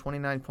scoring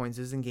 29 points.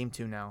 This is in game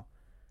 2 now.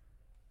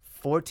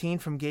 14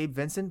 from Gabe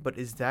Vincent, but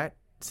is that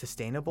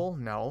sustainable?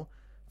 No.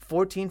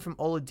 14 from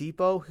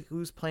Oladipo,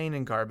 who's playing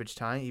in garbage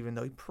time, even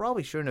though he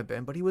probably shouldn't have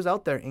been, but he was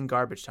out there in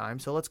garbage time,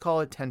 so let's call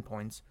it 10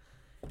 points.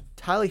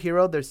 Tyler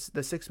Hero, there's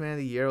the 6th man of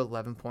the year,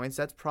 11 points.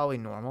 That's probably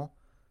normal.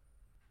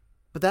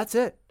 But that's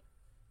it.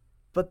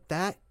 But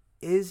that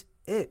is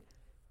it.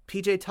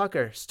 PJ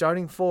Tucker,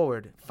 starting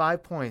forward,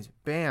 5 points.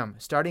 Bam,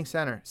 starting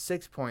center,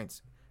 6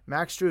 points.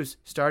 Max Strus,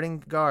 starting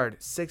guard,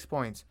 6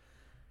 points.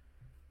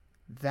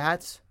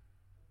 That's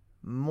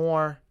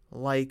more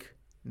like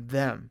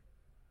them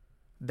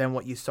than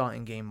what you saw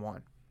in game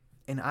 1.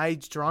 And I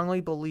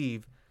strongly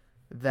believe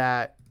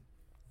that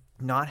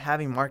not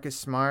having Marcus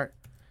Smart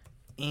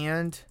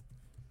and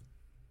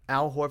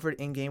Al Horford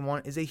in game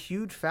 1 is a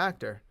huge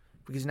factor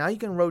because now you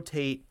can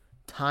rotate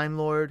Time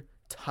Lord,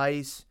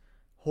 Tice,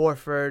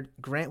 Horford,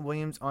 Grant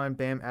Williams on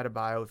Bam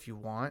Adebayo if you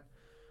want.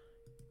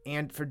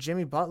 And for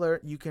Jimmy Butler,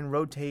 you can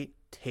rotate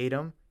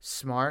Tatum,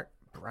 Smart,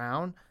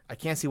 Brown. I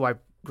can't see why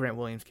Grant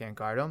Williams can't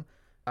guard him.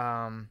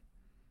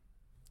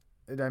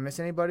 Did I miss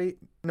anybody?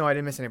 No, I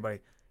didn't miss anybody.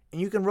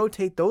 And you can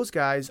rotate those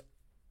guys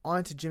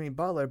onto Jimmy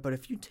Butler, but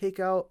if you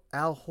take out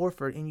Al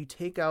Horford and you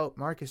take out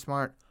Marcus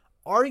Smart,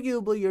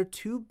 arguably your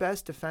 2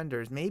 best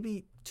defenders,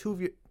 maybe 2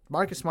 of your...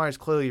 Marcus Smart is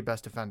clearly your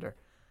best defender.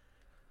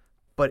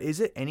 But is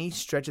it any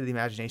stretch of the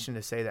imagination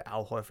to say that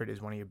Al Horford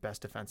is one of your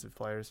best defensive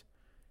players?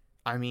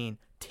 I mean,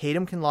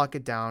 Tatum can lock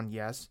it down,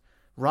 yes.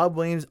 Rob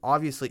Williams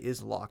obviously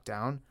is locked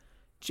down.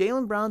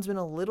 Jaylen Brown's been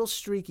a little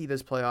streaky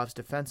this playoffs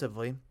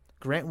defensively.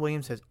 Grant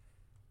Williams has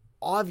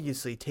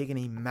obviously taken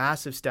a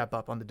massive step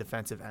up on the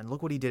defensive end.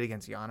 Look what he did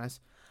against Giannis.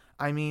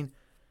 I mean,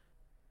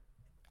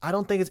 I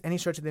don't think it's any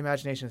stretch of the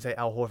imagination to say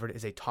Al Horford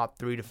is a top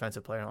 3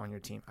 defensive player on your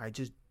team.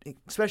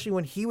 Especially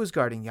when he was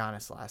guarding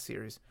Giannis last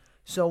series.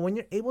 So when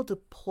you're able to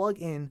plug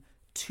in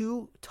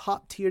 2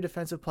 top-tier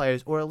defensive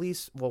players, or at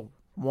least,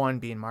 one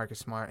being Marcus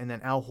Smart and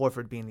then Al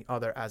Horford being the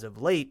other as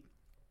of late,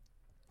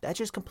 that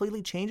just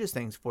completely changes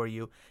things for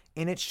you.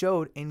 And it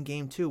showed in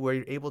Game 2 where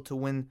you're able to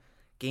win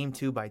Game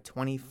 2 by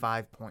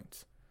 25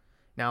 points.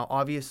 Now,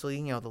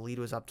 obviously, the lead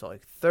was up to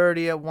like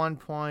 30 at one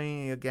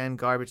point. Again,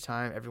 garbage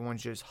time.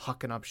 Everyone's just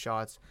hucking up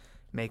shots,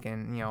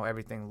 making,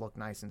 everything look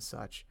nice and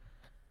such.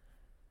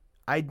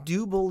 I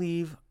do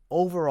believe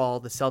overall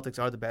the Celtics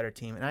are the better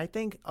team. And I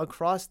think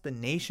across the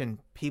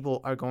nation, people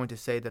are going to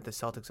say that the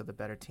Celtics are the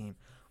better team.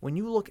 When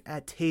you look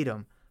at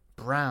Tatum,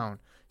 Brown,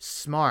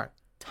 Smart,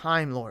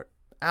 Time Lord,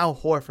 Al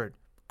Horford,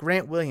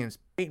 Grant Williams,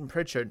 Peyton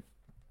Pritchard,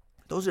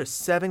 those are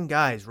 7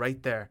 guys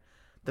right there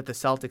that the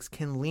Celtics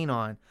can lean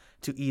on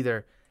to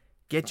either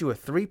get you a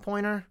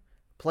three-pointer,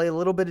 play a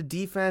little bit of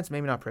defense,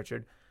 maybe not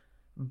Pritchard,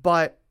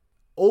 but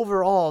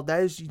overall,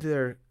 that is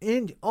either...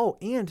 And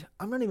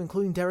I'm not even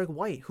including Derek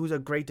White, who's a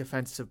great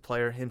defensive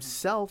player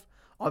himself.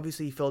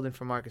 Obviously, he filled in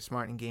for Marcus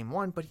Smart in Game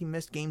 1, but he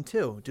missed Game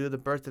 2 due to the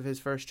birth of his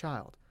first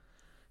child.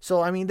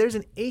 So, there's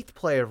an 8th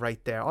player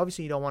right there.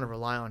 Obviously, you don't want to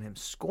rely on him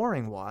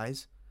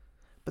scoring-wise,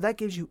 but that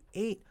gives you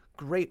 8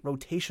 great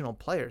rotational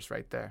players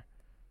right there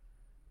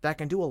that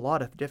can do a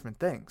lot of different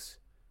things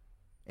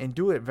and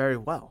do it very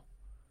well.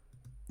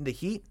 The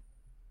Heat,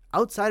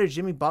 outside of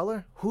Jimmy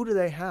Butler, who do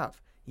they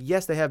have?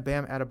 Yes, they have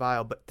Bam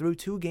Adebayo, but through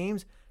 2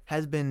 games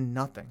has been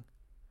nothing.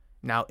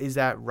 Now, is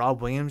that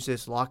Rob Williams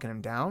just locking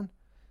him down?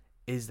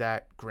 Is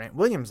that Grant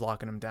Williams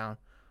locking him down?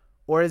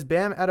 Or is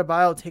Bam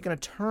Adebayo taking a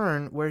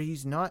turn where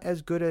he's not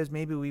as good as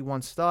maybe we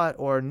once thought,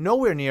 or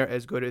nowhere near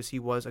as good as he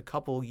was a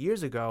couple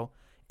years ago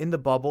in the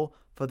bubble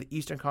for the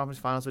Eastern Conference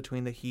Finals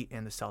between the Heat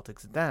and the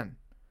Celtics then?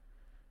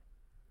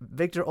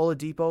 Victor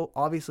Oladipo,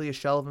 obviously a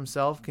shell of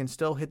himself, can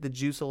still hit the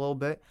juice a little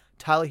bit.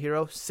 Tyler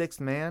Hero, 6th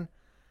man.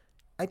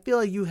 I feel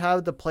like you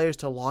have the players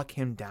to lock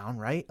him down,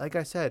 right? Like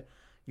I said,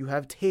 you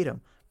have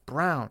Tatum,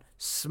 Brown,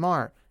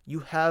 Smart.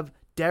 You have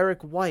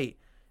Derek White.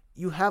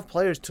 You have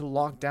players to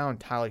lock down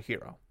Tyler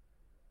Hero.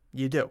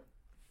 You do.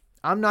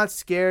 I'm not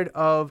scared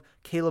of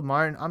Caleb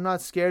Martin. I'm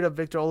not scared of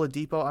Victor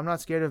Oladipo. I'm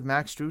not scared of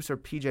Max Strus or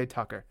PJ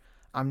Tucker.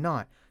 I'm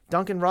not.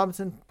 Duncan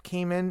Robinson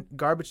came in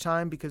garbage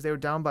time because they were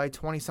down by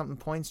 20-something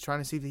points trying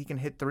to see if he can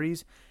hit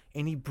threes,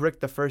 and he bricked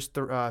the first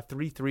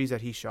 3 threes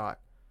that he shot.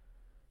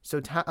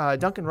 So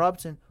Duncan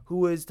Robinson, who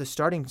was the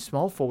starting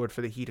small forward for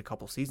the Heat a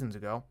couple seasons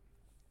ago,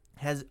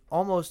 has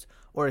almost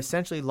or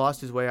essentially lost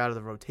his way out of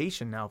the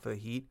rotation now for the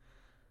Heat.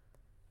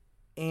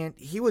 And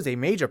he was a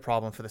major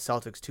problem for the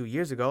Celtics 2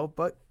 years ago,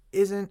 but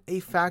isn't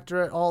a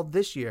factor at all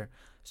this year.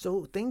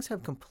 So things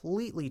have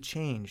completely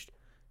changed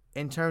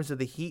in terms of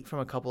the Heat from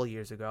a couple of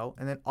years ago,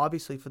 and then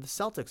obviously for the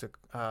Celtics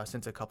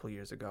since a couple of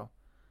years ago.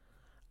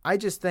 I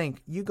just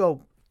think you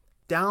go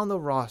down the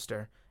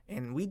roster,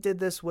 and we did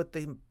this with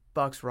the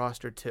Bucks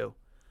roster too.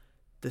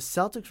 The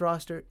Celtics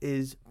roster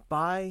is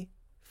by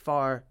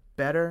far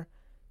better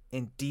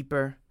and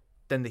deeper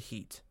than the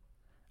Heat.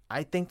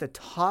 I think the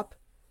top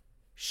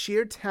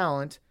sheer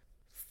talent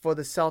for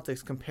the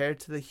Celtics compared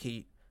to the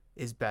Heat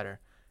is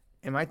better.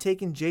 Am I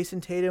taking Jason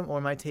Tatum or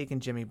am I taking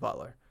Jimmy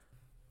Butler?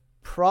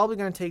 Probably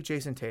going to take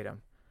Jason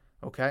Tatum,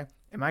 okay?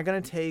 Am I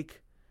going to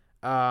take,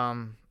 I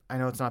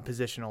know it's not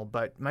positional,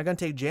 but am I going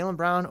to take Jaylen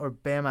Brown or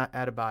Bam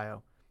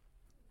Adebayo?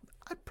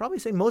 I'd probably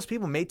say most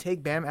people may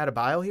take Bam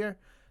Adebayo here,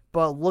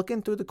 but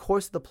looking through the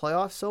course of the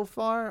playoffs so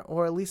far,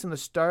 or at least in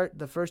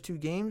the first 2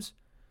 games,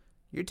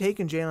 you're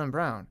taking Jaylen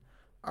Brown.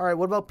 All right,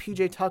 what about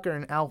PJ Tucker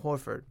and Al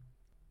Horford?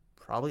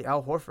 Probably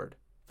Al Horford,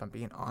 if I'm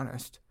being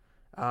honest.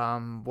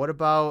 What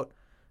about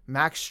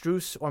Max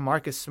Strus or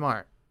Marcus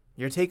Smart?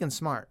 You're taking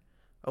Smart.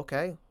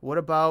 Okay, what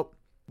about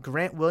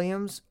Grant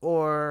Williams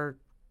or,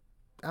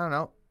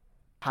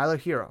 Tyler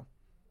Hero?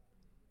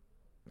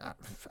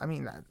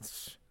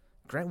 That's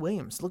Grant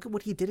Williams. Look at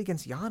what he did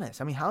against Giannis.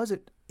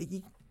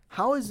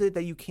 How is it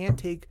that you can't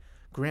take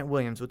Grant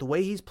Williams with the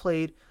way he's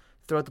played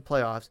throughout the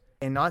playoffs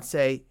and not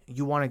say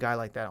you want a guy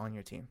like that on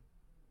your team?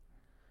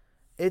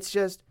 It's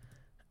just,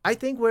 I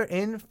think we're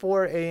in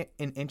for an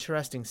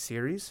interesting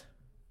series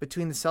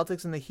between the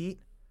Celtics and the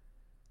Heat.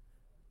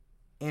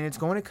 And it's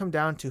going to come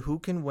down to who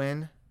can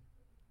win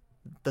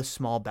the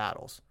small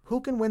battles.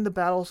 Who can win the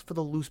battles for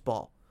the loose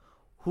ball?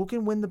 Who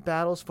can win the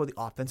battles for the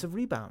offensive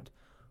rebound?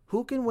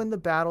 Who can win the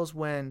battles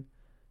when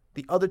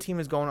the other team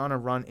is going on a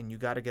run and you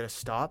got to get a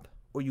stop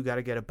or you got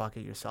to get a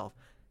bucket yourself?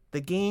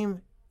 The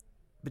game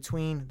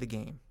between the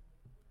game.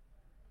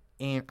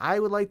 And I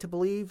would like to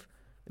believe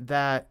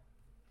that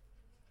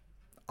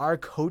our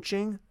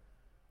coaching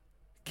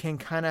can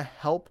kind of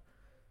help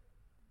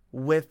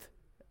with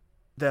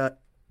the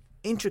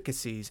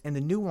intricacies and the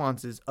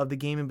nuances of the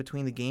game in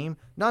between the game.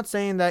 Not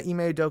saying that Ime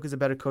Udoka is a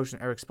better coach than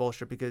Erik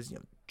Spoelstra because,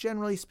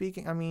 generally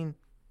speaking,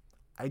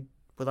 I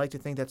would like to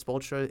think that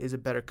Spoelstra is a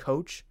better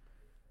coach.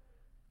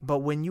 But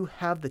when you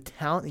have the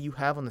talent that you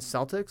have on the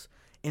Celtics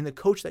and the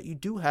coach that you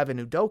do have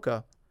in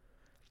Udoka,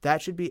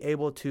 that should be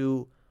able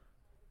to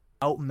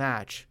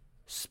outmatch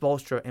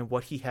Spoelstra and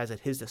what he has at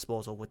his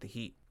disposal with the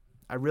Heat.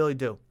 I really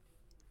do.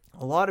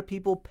 A lot of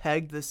people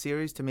pegged this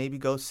series to maybe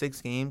go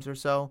 6 games or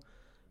so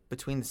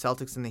between the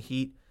Celtics and the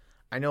Heat.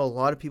 I know a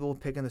lot of people were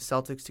picking the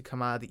Celtics to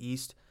come out of the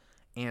East,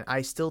 and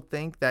I still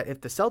think that if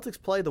the Celtics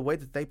play the way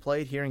that they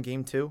played here in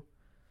Game 2,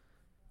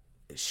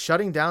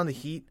 shutting down the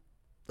Heat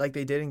like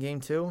they did in Game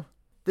 2,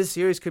 this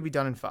series could be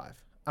done in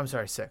 5. I'm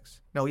sorry,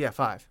 6. No, yeah,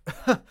 5.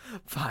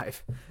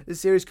 5. This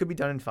series could be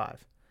done in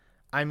 5.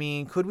 I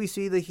mean, could we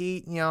see the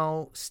Heat,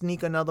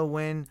 sneak another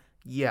win?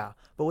 Yeah.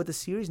 But with the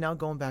series now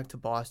going back to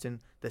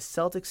Boston, the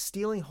Celtics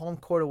stealing home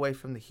court away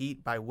from the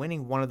Heat by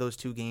winning one of those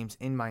 2 games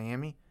in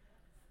Miami,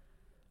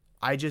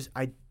 I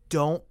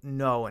don't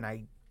know, and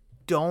I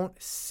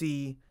don't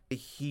see the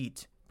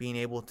Heat being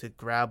able to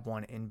grab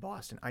one in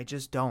Boston. I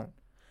just don't.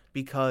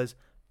 Because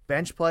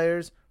bench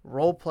players,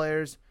 role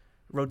players,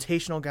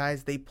 rotational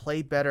guys, they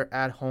play better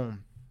at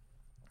home.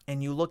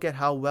 And you look at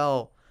how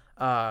well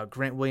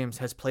Grant Williams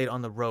has played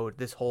on the road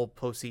this whole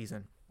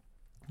postseason.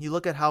 You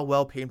look at how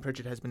well Peyton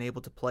Pritchard has been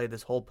able to play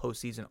this whole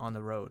postseason on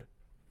the road.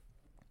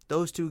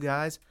 Those 2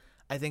 guys,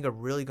 I think, are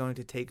really going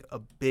to take a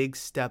big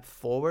step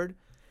forward,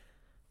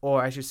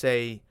 or I should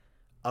say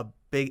a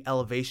big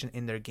elevation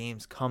in their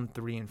games come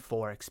 3 and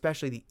 4,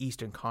 especially the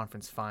Eastern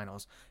Conference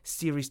Finals.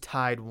 Series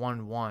tied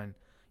 1-1.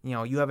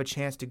 You have a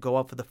chance to go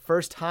up for the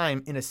first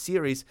time in a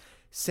series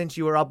since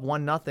you were up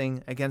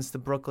 1-0 against the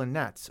Brooklyn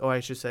Nets. Or I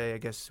should say, I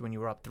guess, when you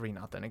were up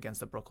 3-0 against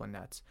the Brooklyn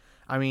Nets.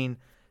 I mean,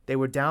 they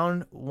were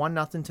down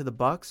 1-0 to the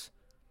Bucks.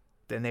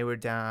 Then they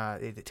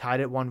tied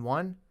it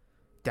 1-1.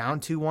 Down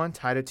 2-1,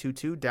 tied at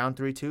 2-2. Down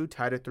 3-2,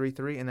 tied at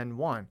 3-3, and then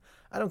won.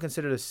 I don't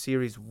consider the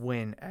series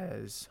win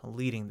as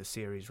leading the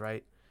series,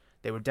 right?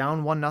 They were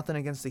down 1-0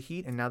 against the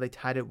Heat, and now they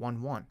tied it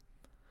 1-1.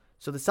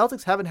 So the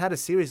Celtics haven't had a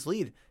series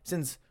lead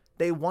since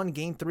they won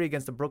Game 3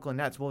 against the Brooklyn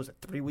Nets. What was it,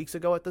 3 weeks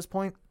ago at this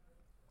point?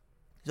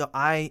 So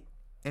I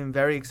am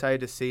very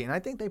excited to see, and I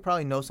think they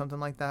probably know something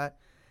like that.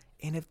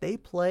 And if they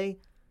play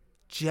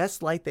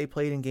just like they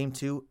played in Game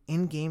 2,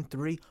 in Game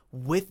 3,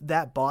 with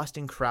that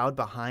Boston crowd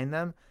behind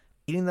them,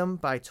 beating them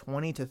by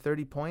 20 to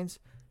 30 points,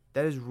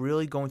 that is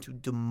really going to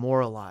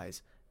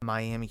demoralize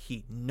Miami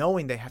Heat,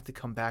 knowing they have to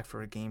come back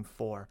for a Game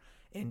 4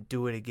 and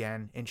do it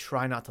again and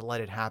try not to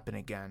let it happen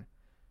again.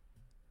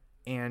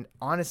 And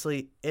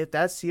honestly, if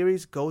that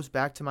series goes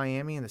back to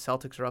Miami and the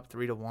Celtics are up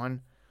 3-1,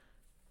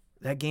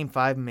 that Game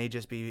 5 may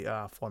just be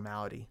a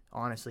formality,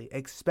 honestly,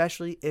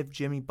 especially if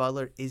Jimmy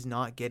Butler is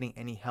not getting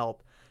any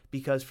help.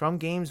 Because from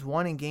Games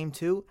 1 and Game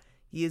 2,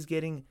 he is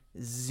getting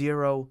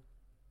 0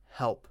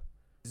 help.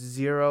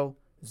 0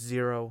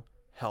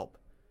 help.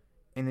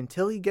 And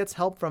until he gets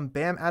help from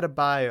Bam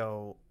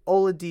Adebayo,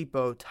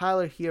 Oladipo,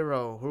 Tyler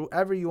Hero,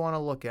 whoever you want to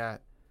look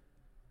at,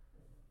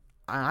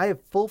 I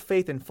have full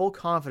faith and full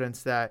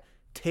confidence that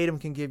Tatum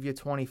can give you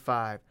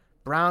 25,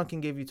 Brown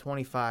can give you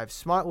 25,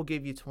 Smart will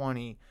give you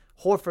 20,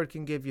 Horford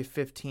can give you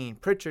 15,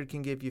 Pritchard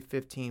can give you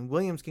 15,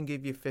 Williams can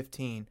give you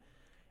 15,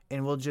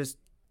 and we'll just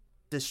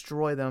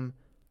destroy them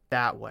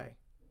that way.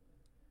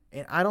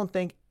 And I don't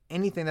think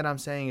anything that I'm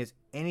saying is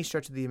any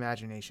stretch of the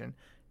imagination.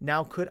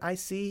 Now, could I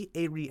see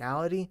a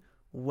reality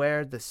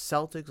where the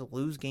Celtics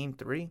lose Game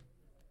 3?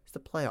 It's the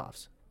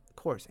playoffs. Of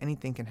course,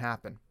 anything can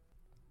happen.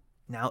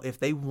 Now, if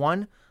they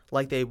won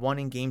like they won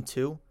in Game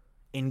 2,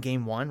 in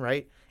Game 1,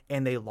 right,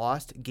 and they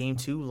lost Game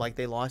 2 like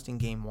they lost in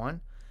Game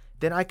 1,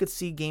 then I could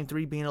see Game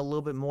 3 being a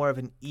little bit more of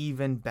an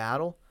even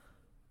battle.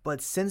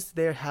 But since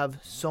they have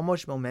so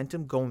much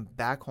momentum going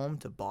back home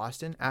to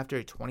Boston after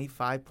a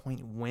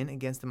 25-point win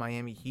against the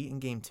Miami Heat in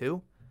Game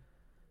 2,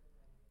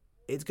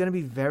 it's going to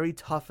be very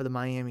tough for the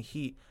Miami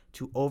Heat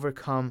to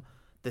overcome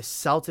the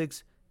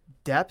Celtics'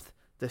 depth,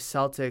 the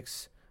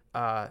Celtics'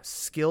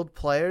 skilled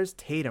players,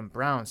 Tatum,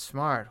 Brown,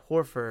 Smart,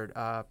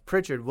 Horford,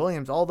 Pritchard,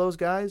 Williams, all those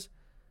guys.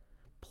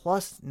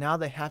 Plus, now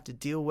they have to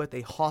deal with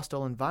a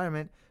hostile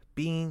environment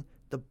being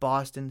the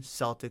Boston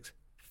Celtics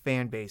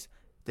fan base,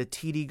 the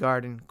TD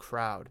Garden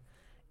crowd.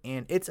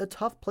 And it's a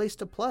tough place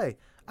to play.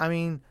 I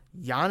mean,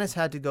 Giannis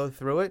had to go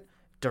through it.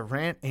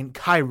 Durant and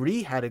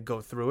Kyrie had to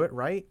go through it,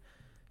 right?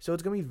 So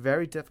it's going to be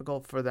very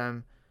difficult for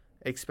them,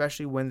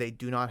 especially when they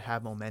do not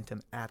have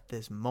momentum at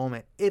this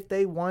moment. If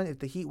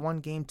the Heat won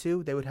Game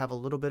 2, they would have a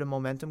little bit of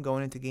momentum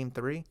going into Game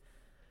 3.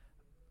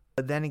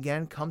 But then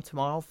again, come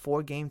tomorrow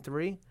for Game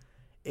 3,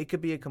 it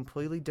could be a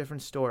completely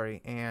different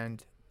story.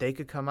 And they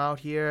could come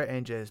out here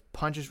and just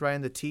punch us right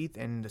in the teeth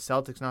and the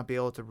Celtics not be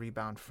able to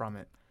rebound from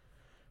it.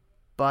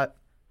 But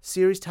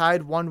series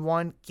tied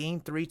 1-1. Game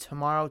 3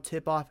 tomorrow.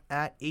 Tip-off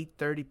at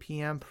 8:30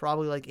 p.m.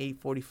 Probably like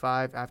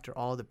 8:45 after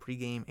all the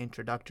pregame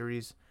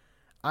introductories.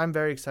 I'm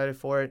very excited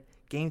for it.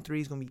 Game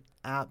 3 is going to be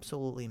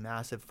absolutely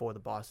massive for the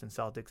Boston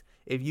Celtics.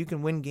 If you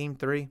can win Game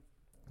 3,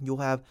 you'll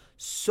have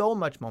so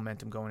much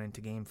momentum going into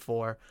Game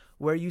 4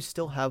 where you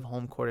still have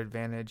home court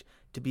advantage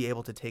to be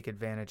able to take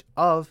advantage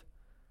of.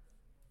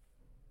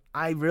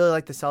 I really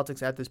like the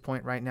Celtics at this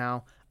point right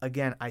now.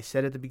 Again, I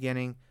said at the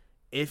beginning,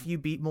 if you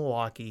beat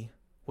Milwaukee,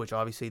 which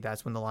obviously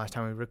that's when the last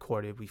time we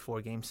recorded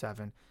before Game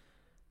 7,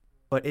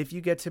 but if you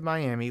get to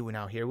Miami,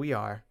 now here we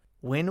are,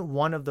 win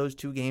one of those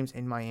 2 games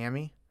in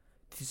Miami,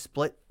 to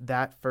split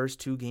that first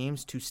 2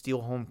 games to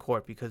steal home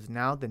court, because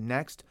now the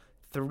next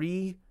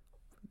 3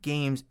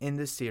 games in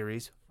this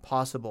series,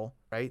 possible,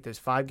 right? There's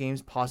 5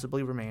 games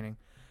possibly remaining.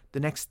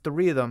 The next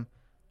 3 of them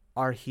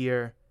are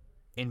here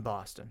in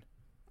Boston.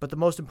 But the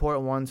most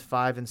important ones,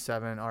 5 and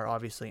 7, are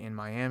obviously in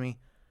Miami.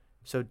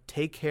 So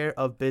take care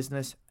of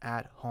business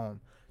at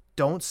home.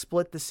 Don't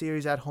split the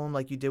series at home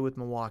like you did with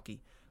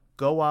Milwaukee.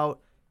 Go out,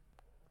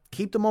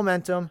 keep the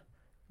momentum,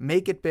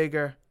 make it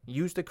bigger,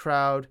 use the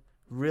crowd,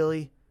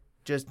 really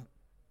just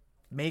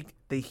make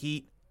the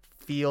Heat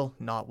feel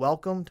not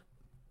welcomed,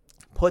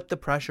 put the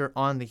pressure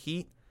on the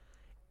Heat,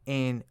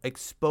 and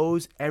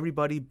expose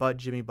everybody but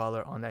Jimmy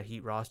Butler on that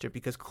Heat roster,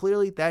 because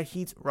clearly that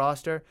Heat's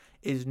roster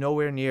is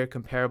nowhere near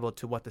comparable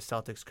to what the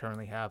Celtics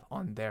currently have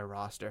on their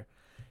roster.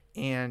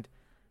 And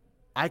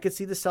I could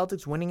see the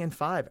Celtics winning in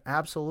 5,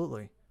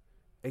 absolutely.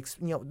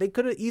 They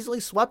could have easily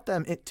swept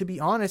them, to be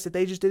honest, if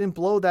they just didn't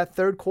blow that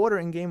third quarter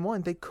in Game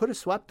 1. They could have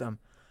swept them,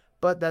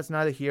 but that's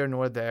neither here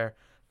nor there.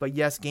 But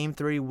yes, Game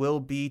 3 will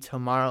be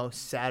tomorrow,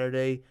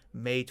 Saturday,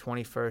 May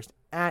 21st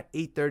at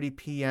 8:30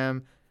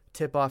 p.m.,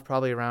 tip-off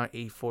probably around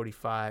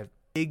 8:45.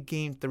 Big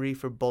Game 3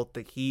 for both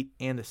the Heat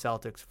and the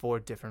Celtics for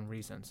different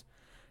reasons.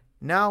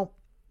 Now,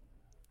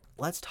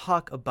 let's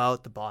talk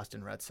about the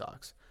Boston Red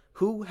Sox,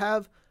 who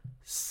have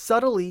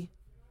subtly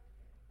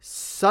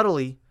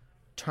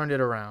turned it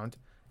around.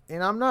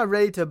 And I'm not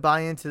ready to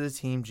buy into the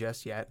team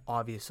just yet,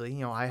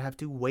 obviously. I have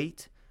to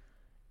wait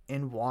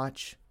and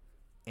watch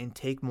and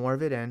take more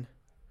of it in.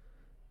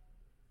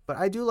 But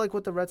I do like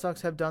what the Red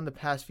Sox have done the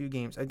past few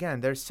games.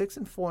 Again, they're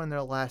 6-4 in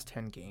their last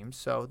 10 games,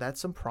 so that's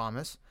some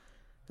promise.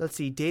 Let's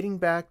see, dating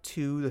back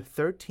to the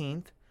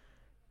 13th,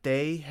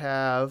 they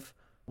have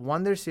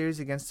won their series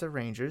against the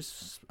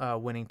Rangers,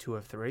 winning 2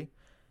 of 3.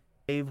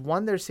 They've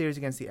won their series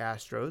against the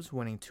Astros,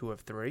 winning 2 of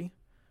 3.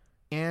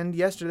 And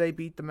yesterday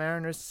beat the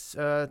Mariners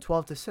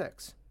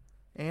 12-6.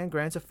 And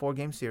granted, it's a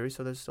 4-game series,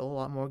 so there's still a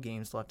lot more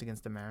games left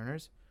against the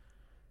Mariners.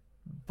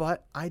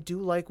 But I do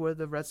like where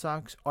the Red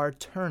Sox are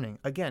turning.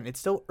 Again, it's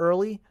still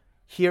early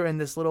here in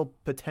this little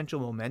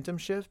potential momentum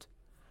shift,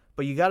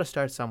 but you got to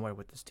start somewhere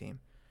with this team.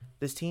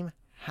 This team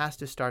has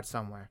to start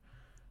somewhere.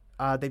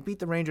 They beat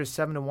the Rangers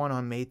 7-1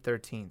 on May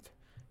 13th.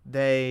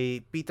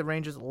 They beat the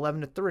Rangers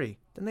 11-3.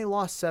 Then they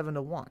lost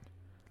 7-1.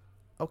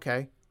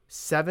 Okay.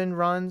 7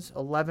 runs,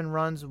 11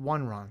 runs,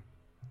 1 run.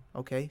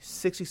 Okay,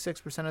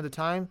 66% of the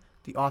time,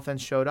 the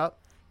offense showed up.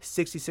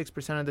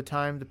 66% of the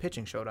time, the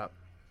pitching showed up.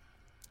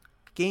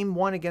 Game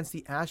 1 against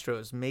the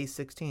Astros, May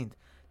 16th,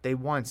 they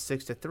won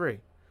 6-3.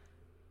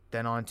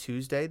 Then on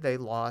Tuesday, they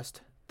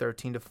lost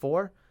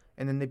 13-4.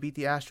 And then they beat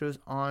the Astros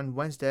on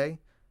Wednesday,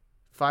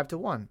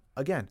 5-1.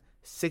 Again,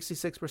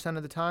 66%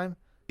 of the time,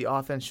 the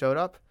offense showed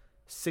up.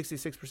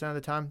 66% of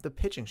the time, the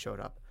pitching showed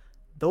up.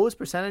 Those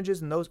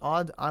percentages and those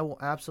odds I will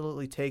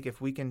absolutely take if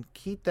we can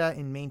keep that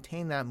and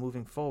maintain that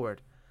moving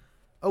forward.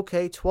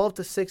 Okay,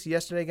 12-6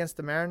 yesterday against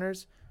the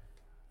Mariners.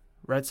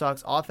 Red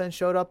Sox offense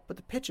showed up, but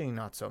the pitching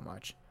not so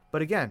much.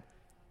 But again,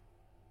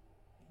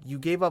 you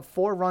gave up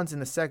 4 runs in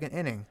the second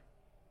inning.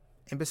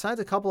 And besides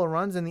a couple of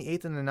runs in the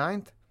 8th and the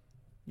 9th,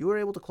 you were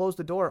able to close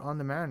the door on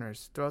the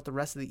Mariners throughout the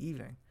rest of the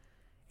evening.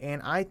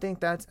 And I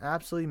think that's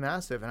absolutely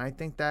massive. And I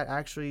think that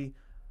actually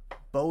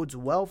bodes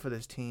well for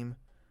this team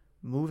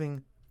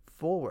moving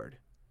forward.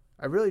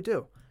 I really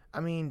do. I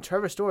mean,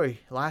 Trevor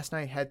Story last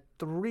night had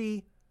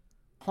 3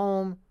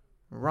 home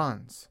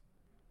runs.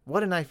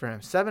 What a night for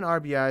him. 7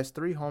 RBIs,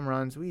 3 home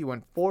runs. We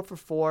went 4 for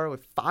 4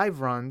 with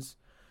 5 runs,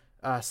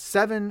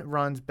 7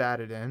 runs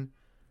batted in.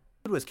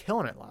 He was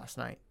killing it last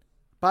night.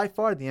 By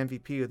far the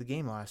MVP of the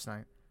game last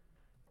night.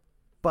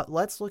 But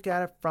let's look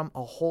at it from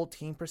a whole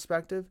team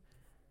perspective,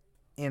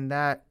 in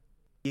that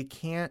you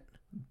can't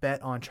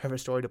bet on Trevor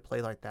Story to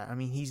play like that. I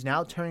mean, he's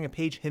now turning a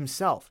page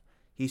himself.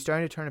 He's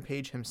starting to turn a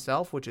page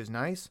himself, which is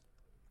nice.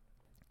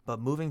 But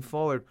moving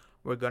forward,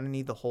 we're going to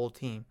need the whole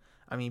team.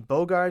 I mean,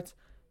 Bogaerts,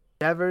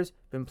 Devers,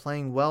 been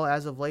playing well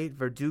as of late.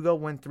 Verdugo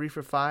went 3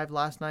 for 5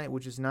 last night,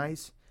 which is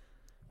nice.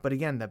 But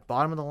again, the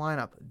bottom of the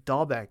lineup,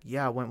 Dahlbeck,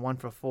 went 1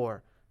 for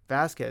 4.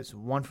 Vasquez,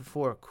 1 for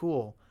 4,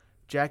 cool.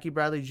 Jackie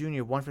Bradley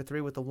Jr., 1 for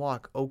 3 with the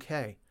walk,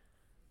 okay.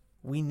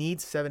 We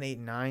need 7, 8,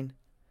 9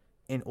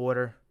 in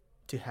order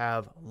to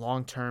have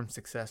long-term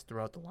success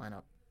throughout the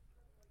lineup.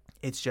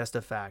 It's just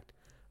a fact.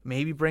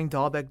 Maybe bring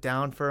Dahlbeck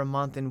down for a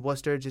month in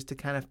Worcester just to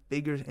kind of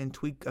figure and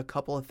tweak a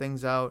couple of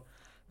things out.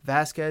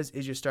 Vasquez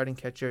is your starting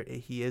catcher.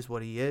 He is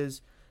what he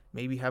is.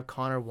 Maybe have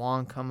Connor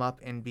Wong come up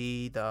and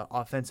be the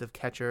offensive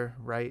catcher,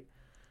 right?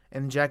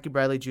 And Jackie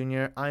Bradley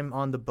Jr., I'm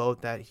on the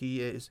boat that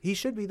he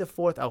should be the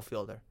 4th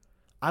outfielder.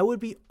 I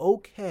would be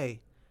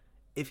okay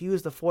if he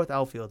was the 4th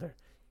outfielder.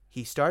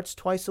 He starts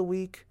twice a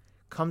week,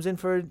 comes in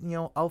for,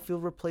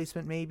 outfield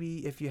replacement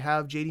maybe if you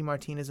have JD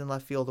Martinez in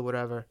left field or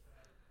whatever.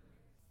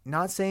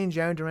 Not saying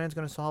Jarren Duran's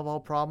going to solve all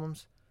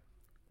problems,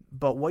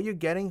 but what you're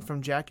getting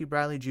from Jackie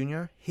Bradley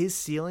Jr., his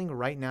ceiling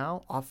right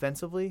now,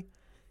 offensively,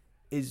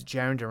 is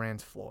Jarren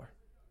Duran's floor.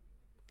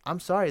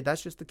 I'm sorry,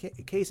 that's just the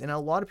case, and a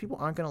lot of people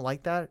aren't going to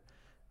like that,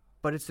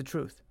 but it's the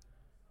truth.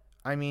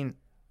 I mean,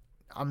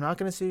 I'm not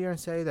going to sit here and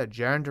say that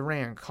Jarren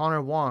Duran,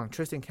 Connor Wong,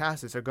 Tristan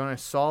Casas are going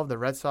to solve the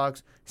Red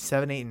Sox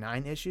 7, 8,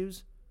 9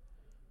 issues,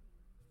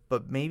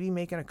 but maybe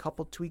making a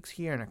couple tweaks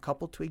here and a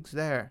couple tweaks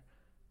there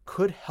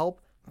could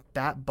help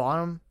that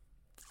bottom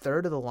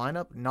third of the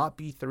lineup not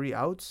be 3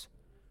 outs.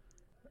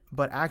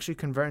 but actually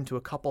convert into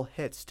a couple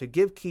hits to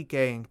give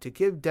Kike, to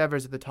give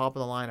Devers at the top of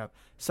the lineup,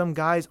 some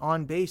guys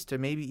on base to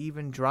maybe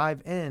even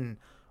drive in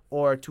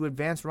or to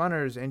advance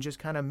runners and just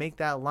kind of make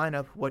that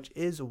lineup, which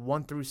is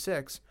 1 through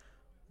 6,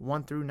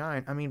 1 through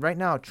 9. I mean, right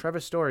now, Trevor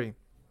Story,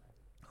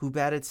 who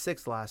batted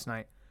 6th last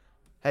night,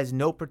 has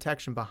no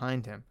protection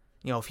behind him.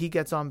 You know, if he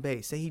gets on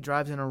base, say he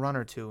drives in a run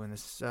or two and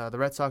the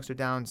Red Sox are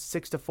down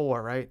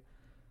 6-4, right?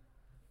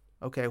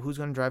 Okay, who's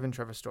going to drive in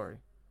Trevor Story?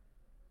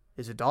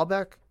 Is it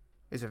Dahlbeck?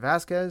 Is it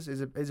Vasquez? Is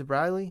it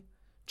Bradley?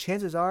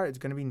 Chances are it's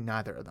going to be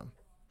neither of them.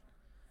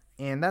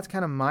 And that's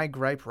kind of my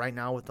gripe right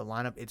now with the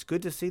lineup. It's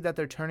good to see that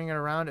they're turning it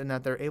around and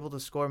that they're able to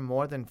score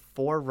more than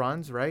 4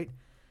 runs, right?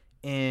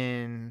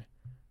 In,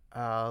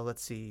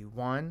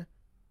 1,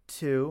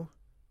 2,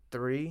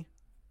 3,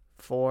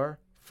 4,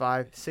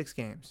 5, 6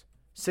 games.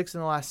 6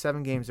 in the last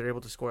 7 games, they're able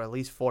to score at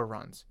least 4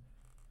 runs.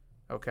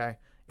 Okay?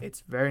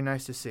 It's very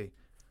nice to see.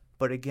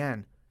 But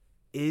again,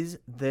 is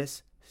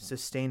this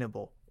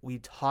sustainable? We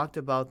talked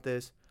about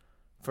this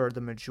for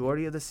the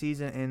majority of the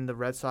season in the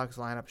Red Sox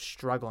lineup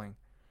struggling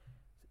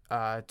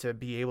to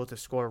be able to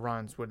score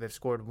runs, where they've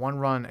scored 1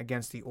 run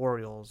against the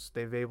Orioles.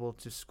 They've been able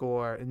to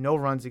score no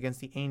runs against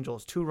the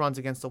Angels, 2 runs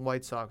against the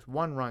White Sox,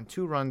 1 run,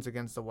 2 runs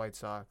against the White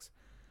Sox.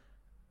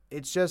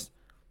 It's just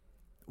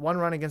 1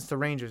 run against the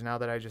Rangers now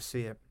that I just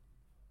see it.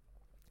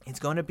 It's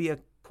going to be a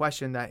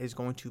question that is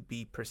going to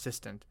be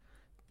persistent.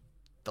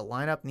 The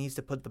lineup needs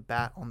to put the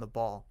bat on the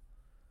ball.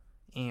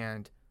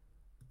 And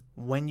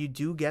when you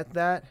do get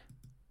that,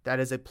 that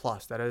is a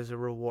plus. That is a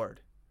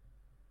reward.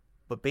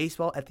 But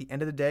baseball, at the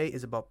end of the day,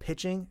 is about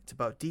pitching, it's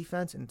about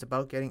defense, and it's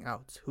about getting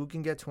outs. Who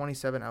can get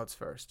 27 outs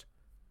first?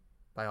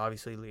 By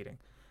obviously leading.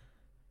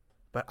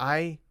 But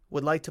I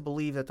would like to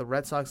believe that the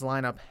Red Sox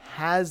lineup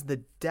has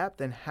the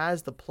depth and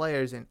has the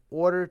players in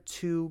order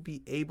to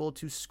be able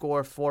to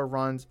score 4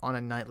 runs on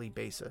a nightly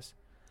basis.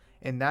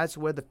 And that's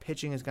where the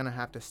pitching is going to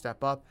have to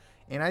step up.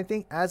 And I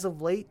think as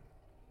of late,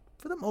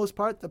 for the most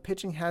part, the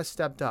pitching has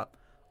stepped up.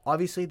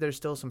 Obviously, there's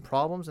still some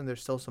problems and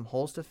there's still some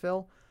holes to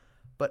fill.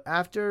 But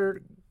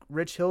after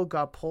Rich Hill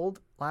got pulled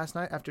last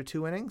night after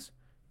 2 innings,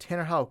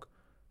 Tanner Houck,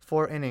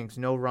 4 innings,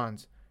 no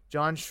runs.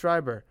 John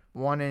Schreiber,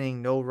 1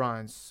 inning, no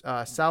runs.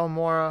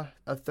 Sawamura,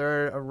 a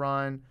third, a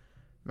run.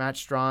 Matt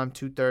Strahm,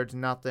 2/3,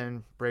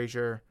 nothing.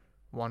 Brazier,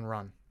 1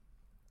 run.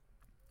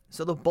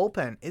 So the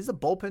bullpen, is the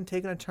bullpen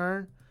taking a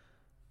turn?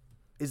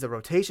 Is the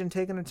rotation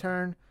taking a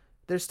turn?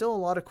 There's still a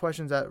lot of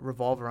questions that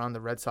revolve around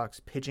the Red Sox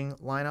pitching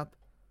lineup.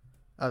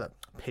 The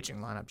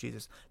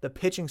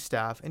pitching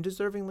staff, and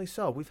deservingly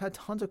so. We've had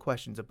tons of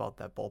questions about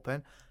that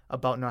bullpen,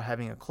 about not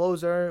having a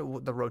closer,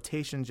 the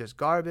rotation just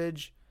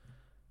garbage.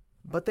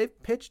 But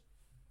they've pitched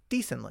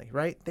decently,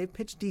 right? They've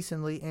pitched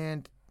decently,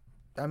 and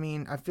I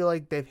mean, I feel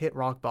like they've hit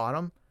rock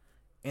bottom,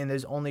 and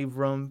there's only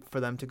room for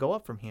them to go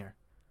up from here.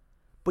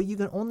 But you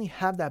can only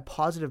have that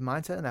positive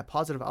mindset and that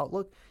positive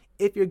outlook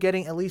if you're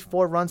getting at least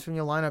 4 runs from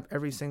your lineup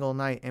every single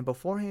night, and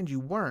beforehand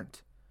you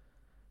weren't.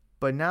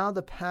 But now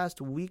the past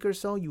week or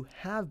so, you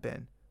have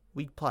been.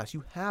 Week plus,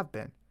 you have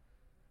been.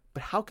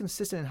 But how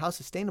consistent and how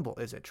sustainable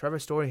is it? Trevor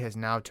Story has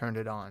now turned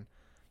it on.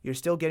 You're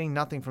still getting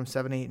nothing from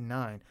 7, 8, and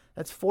 9.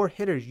 That's 4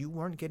 hitters you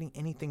weren't getting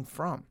anything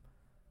from.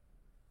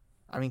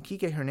 I mean,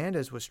 Kike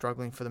Hernandez was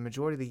struggling for the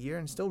majority of the year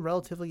and still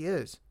relatively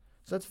is.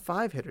 So that's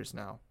 5 hitters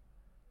now.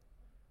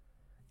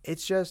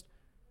 It's just,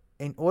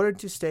 in order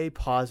to stay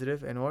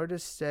positive, in order to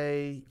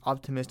stay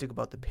optimistic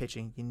about the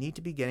pitching, you need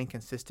to be getting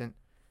consistent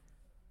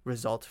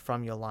results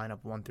from your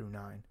lineup 1 through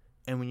 9.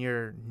 And when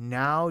you're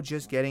now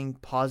just getting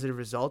positive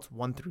results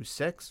 1 through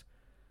 6,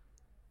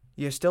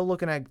 you're still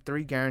looking at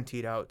 3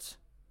 guaranteed outs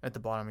at the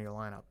bottom of your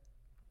lineup,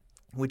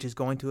 which is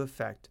going to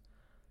affect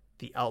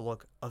the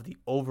outlook of the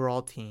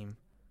overall team,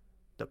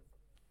 the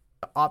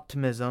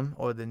optimism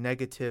or the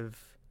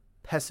negative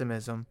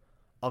pessimism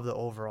of the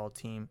overall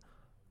team,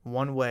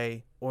 one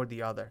way or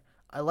the other.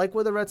 I like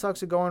where the Red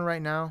Sox are going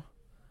right now.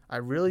 I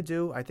really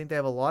do. I think they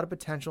have a lot of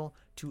potential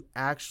to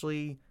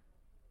actually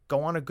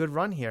go on a good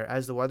run here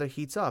as the weather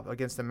heats up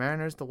against the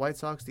Mariners, the White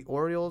Sox, the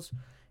Orioles,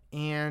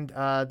 and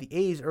the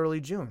A's early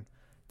June.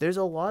 There's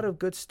a lot of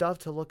good stuff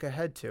to look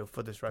ahead to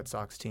for this Red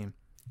Sox team.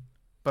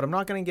 But I'm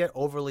not going to get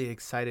overly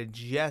excited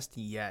just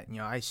yet. You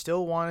know, I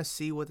still want to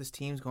see what this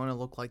team's going to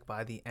look like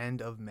by the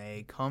end of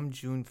May, come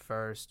June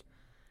 1st.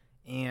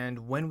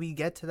 And when we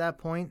get to that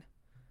point,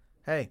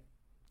 hey,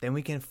 then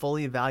we can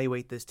fully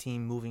evaluate this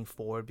team moving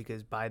forward,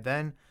 because by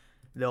then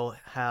they'll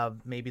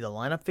have maybe the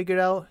lineup figured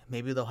out,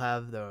 maybe they'll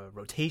have the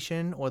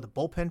rotation or the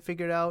bullpen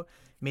figured out,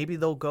 maybe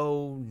they'll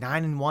go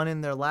 9-1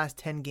 in their last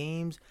 10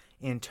 games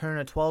and turn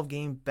a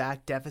 12-game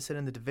back deficit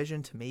in the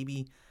division to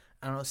maybe,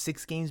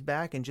 6 games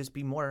back and just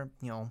be more,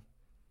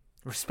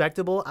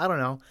 respectable. I don't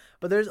know.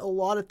 But there's a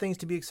lot of things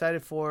to be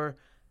excited for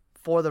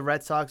the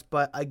Red Sox.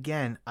 But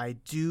again, I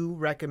do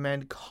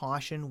recommend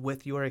caution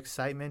with your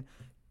excitement.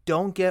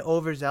 Don't get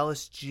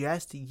overzealous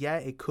just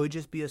yet. It could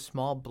just be a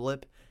small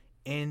blip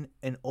in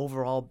an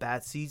overall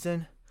bad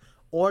season,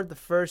 or the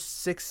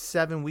first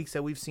 6-7 weeks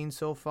that we've seen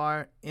so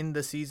far in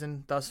the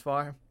season thus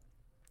far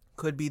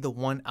could be the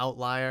one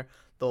outlier,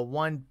 the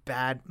one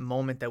bad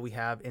moment that we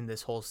have in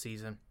this whole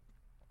season,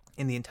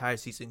 in the entire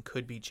season,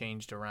 could be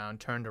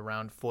turned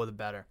around for the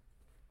better.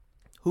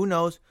 Who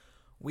knows?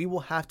 We will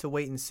have to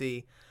wait and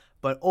see.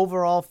 But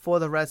overall, for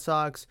the Red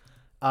Sox,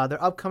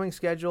 their upcoming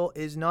schedule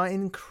is not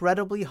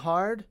incredibly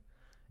hard.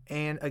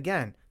 And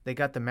again, they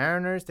got the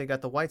Mariners, they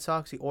got the White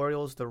Sox, the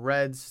Orioles, the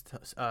Reds,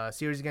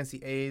 series against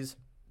the A's.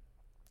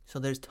 So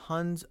there's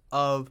tons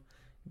of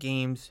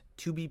games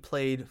to be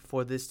played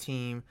for this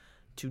team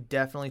to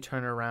definitely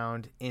turn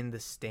around in the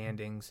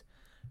standings.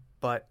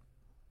 But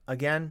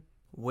again,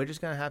 we're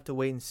just going to have to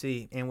wait and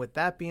see. And with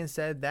that being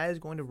said, that is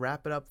going to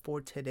wrap it up for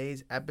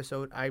today's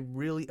episode. I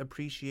really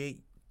appreciate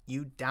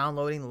you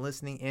downloading,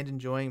 listening, and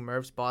enjoying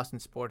Merv's Boston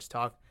Sports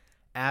Talk.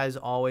 As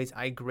always,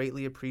 I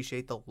greatly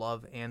appreciate the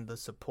love and the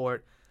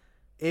support.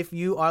 If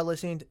you are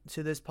listening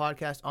to this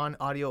podcast on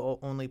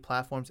audio-only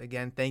platforms,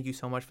 again, thank you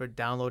so much for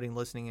downloading,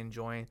 listening, and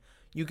enjoying.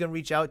 You can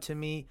reach out to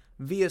me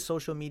via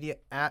social media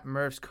at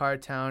Murph's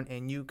Cardtown,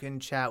 and you can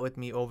chat with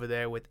me over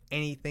there with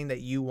anything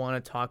that you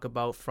want to talk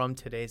about from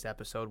today's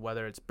episode,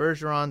 whether it's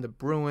Bergeron, the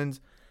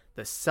Bruins,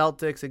 the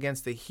Celtics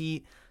against the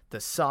Heat, the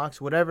Sox,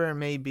 whatever it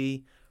may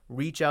be.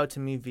 Reach out to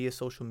me via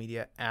social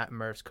media at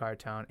Murph's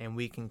Cardtown, and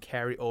we can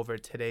carry over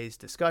today's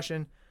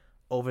discussion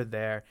over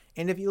there.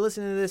 And if you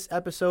listen to this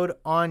episode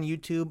on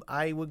YouTube,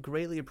 I would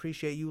greatly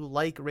appreciate you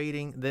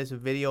rating this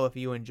video if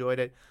you enjoyed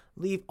it.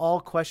 Leave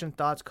all questions,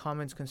 thoughts,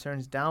 comments,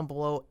 concerns down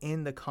below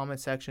in the comment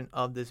section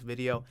of this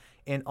video.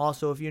 And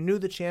also, if you're new to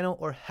the channel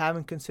or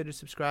haven't considered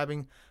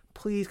subscribing,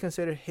 please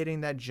consider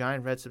hitting that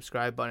giant red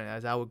subscribe button,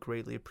 as I would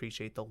greatly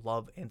appreciate the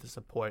love and the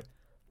support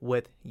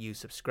with you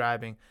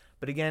subscribing.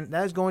 But again,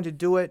 that is going to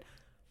do it.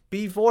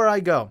 Before I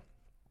go,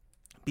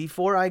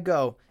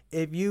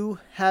 if you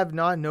have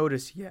not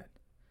noticed yet,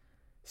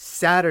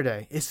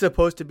 Saturday is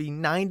supposed to be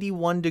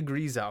 91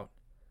 degrees out.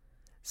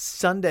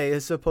 Sunday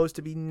is supposed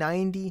to be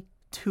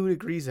 92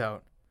 degrees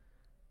out.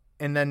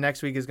 And then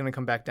next week is going to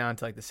come back down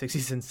to like the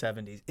 60s and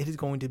 70s. It is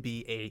going to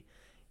be a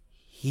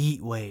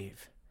heat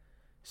wave.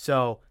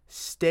 So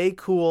stay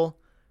cool.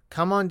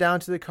 Come on down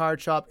to the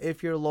card shop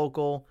if you're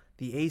local.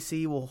 The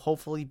AC will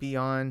hopefully be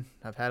on.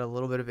 I've had a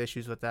little bit of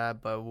issues with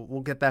that, but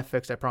we'll get that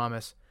fixed, I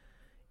promise.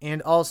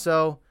 And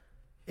also,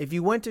 if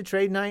you went to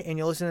trade night and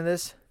you listen to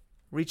this,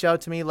 reach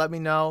out to me. Let me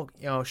know.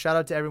 Shout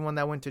out to everyone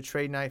that went to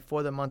trade night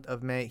for the month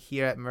of May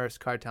here at Murph's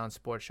Cardtown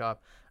Sports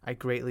Shop. I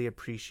greatly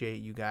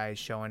appreciate you guys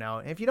showing out.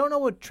 And if you don't know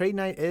what trade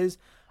night is,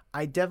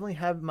 I definitely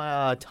have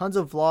my tons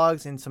of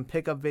vlogs and some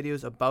pickup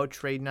videos about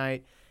trade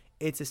night.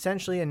 It's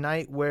essentially a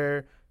night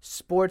where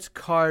sports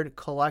card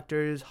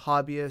collectors,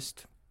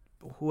 hobbyists,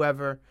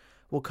 whoever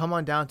will come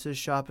on down to the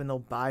shop and they'll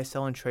buy,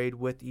 sell, and trade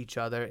with each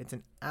other. It's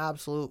an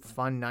absolute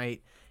fun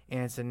night,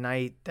 and it's a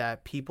night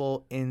that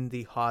people in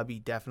the hobby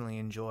definitely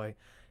enjoy.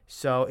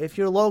 So if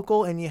you're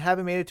local and you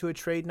haven't made it to a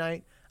trade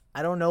night,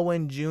 I don't know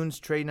when June's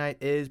trade night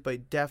is,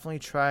 but definitely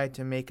try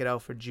to make it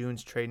out for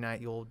June's trade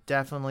night. You'll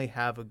definitely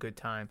have a good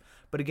time.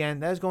 But again,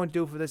 that is going to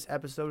do it for this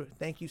episode.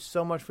 Thank you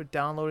so much for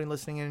downloading,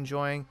 listening, and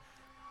enjoying.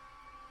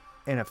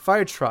 And a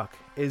fire truck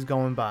is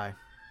going by.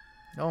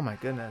 Oh my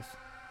goodness.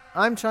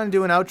 I'm trying to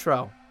do an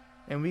outro,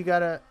 and we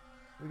gotta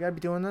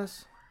be doing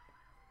this.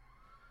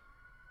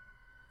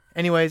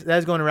 Anyways,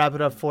 that's going to wrap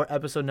it up for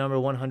episode number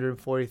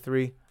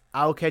 143.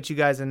 I'll catch you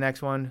guys in the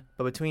next one.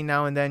 But between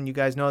now and then, you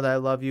guys know that I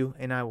love you,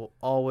 and I will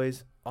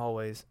always,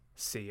 always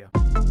see you.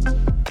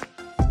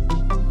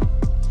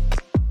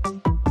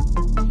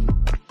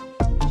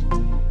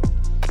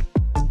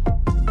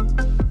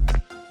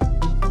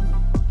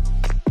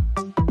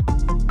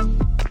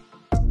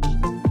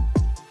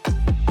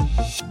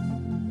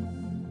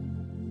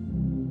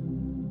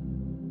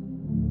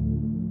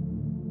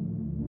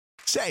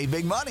 Save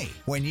big money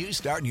when you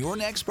start your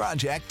next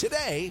project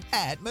today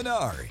at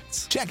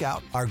Menards. Check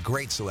out our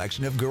great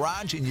selection of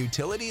garage and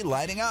utility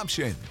lighting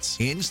options.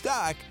 In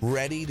stock,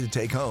 ready to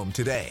take home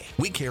today.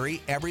 We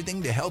carry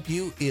everything to help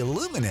you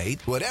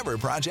illuminate whatever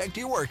project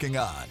you're working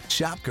on.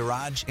 Shop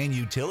garage and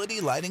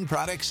utility lighting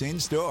products in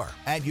store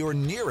at your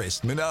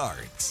nearest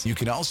Menards. You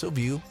can also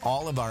view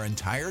all of our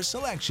entire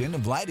selection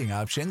of lighting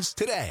options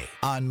today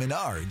on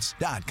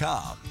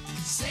Menards.com.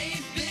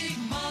 Save big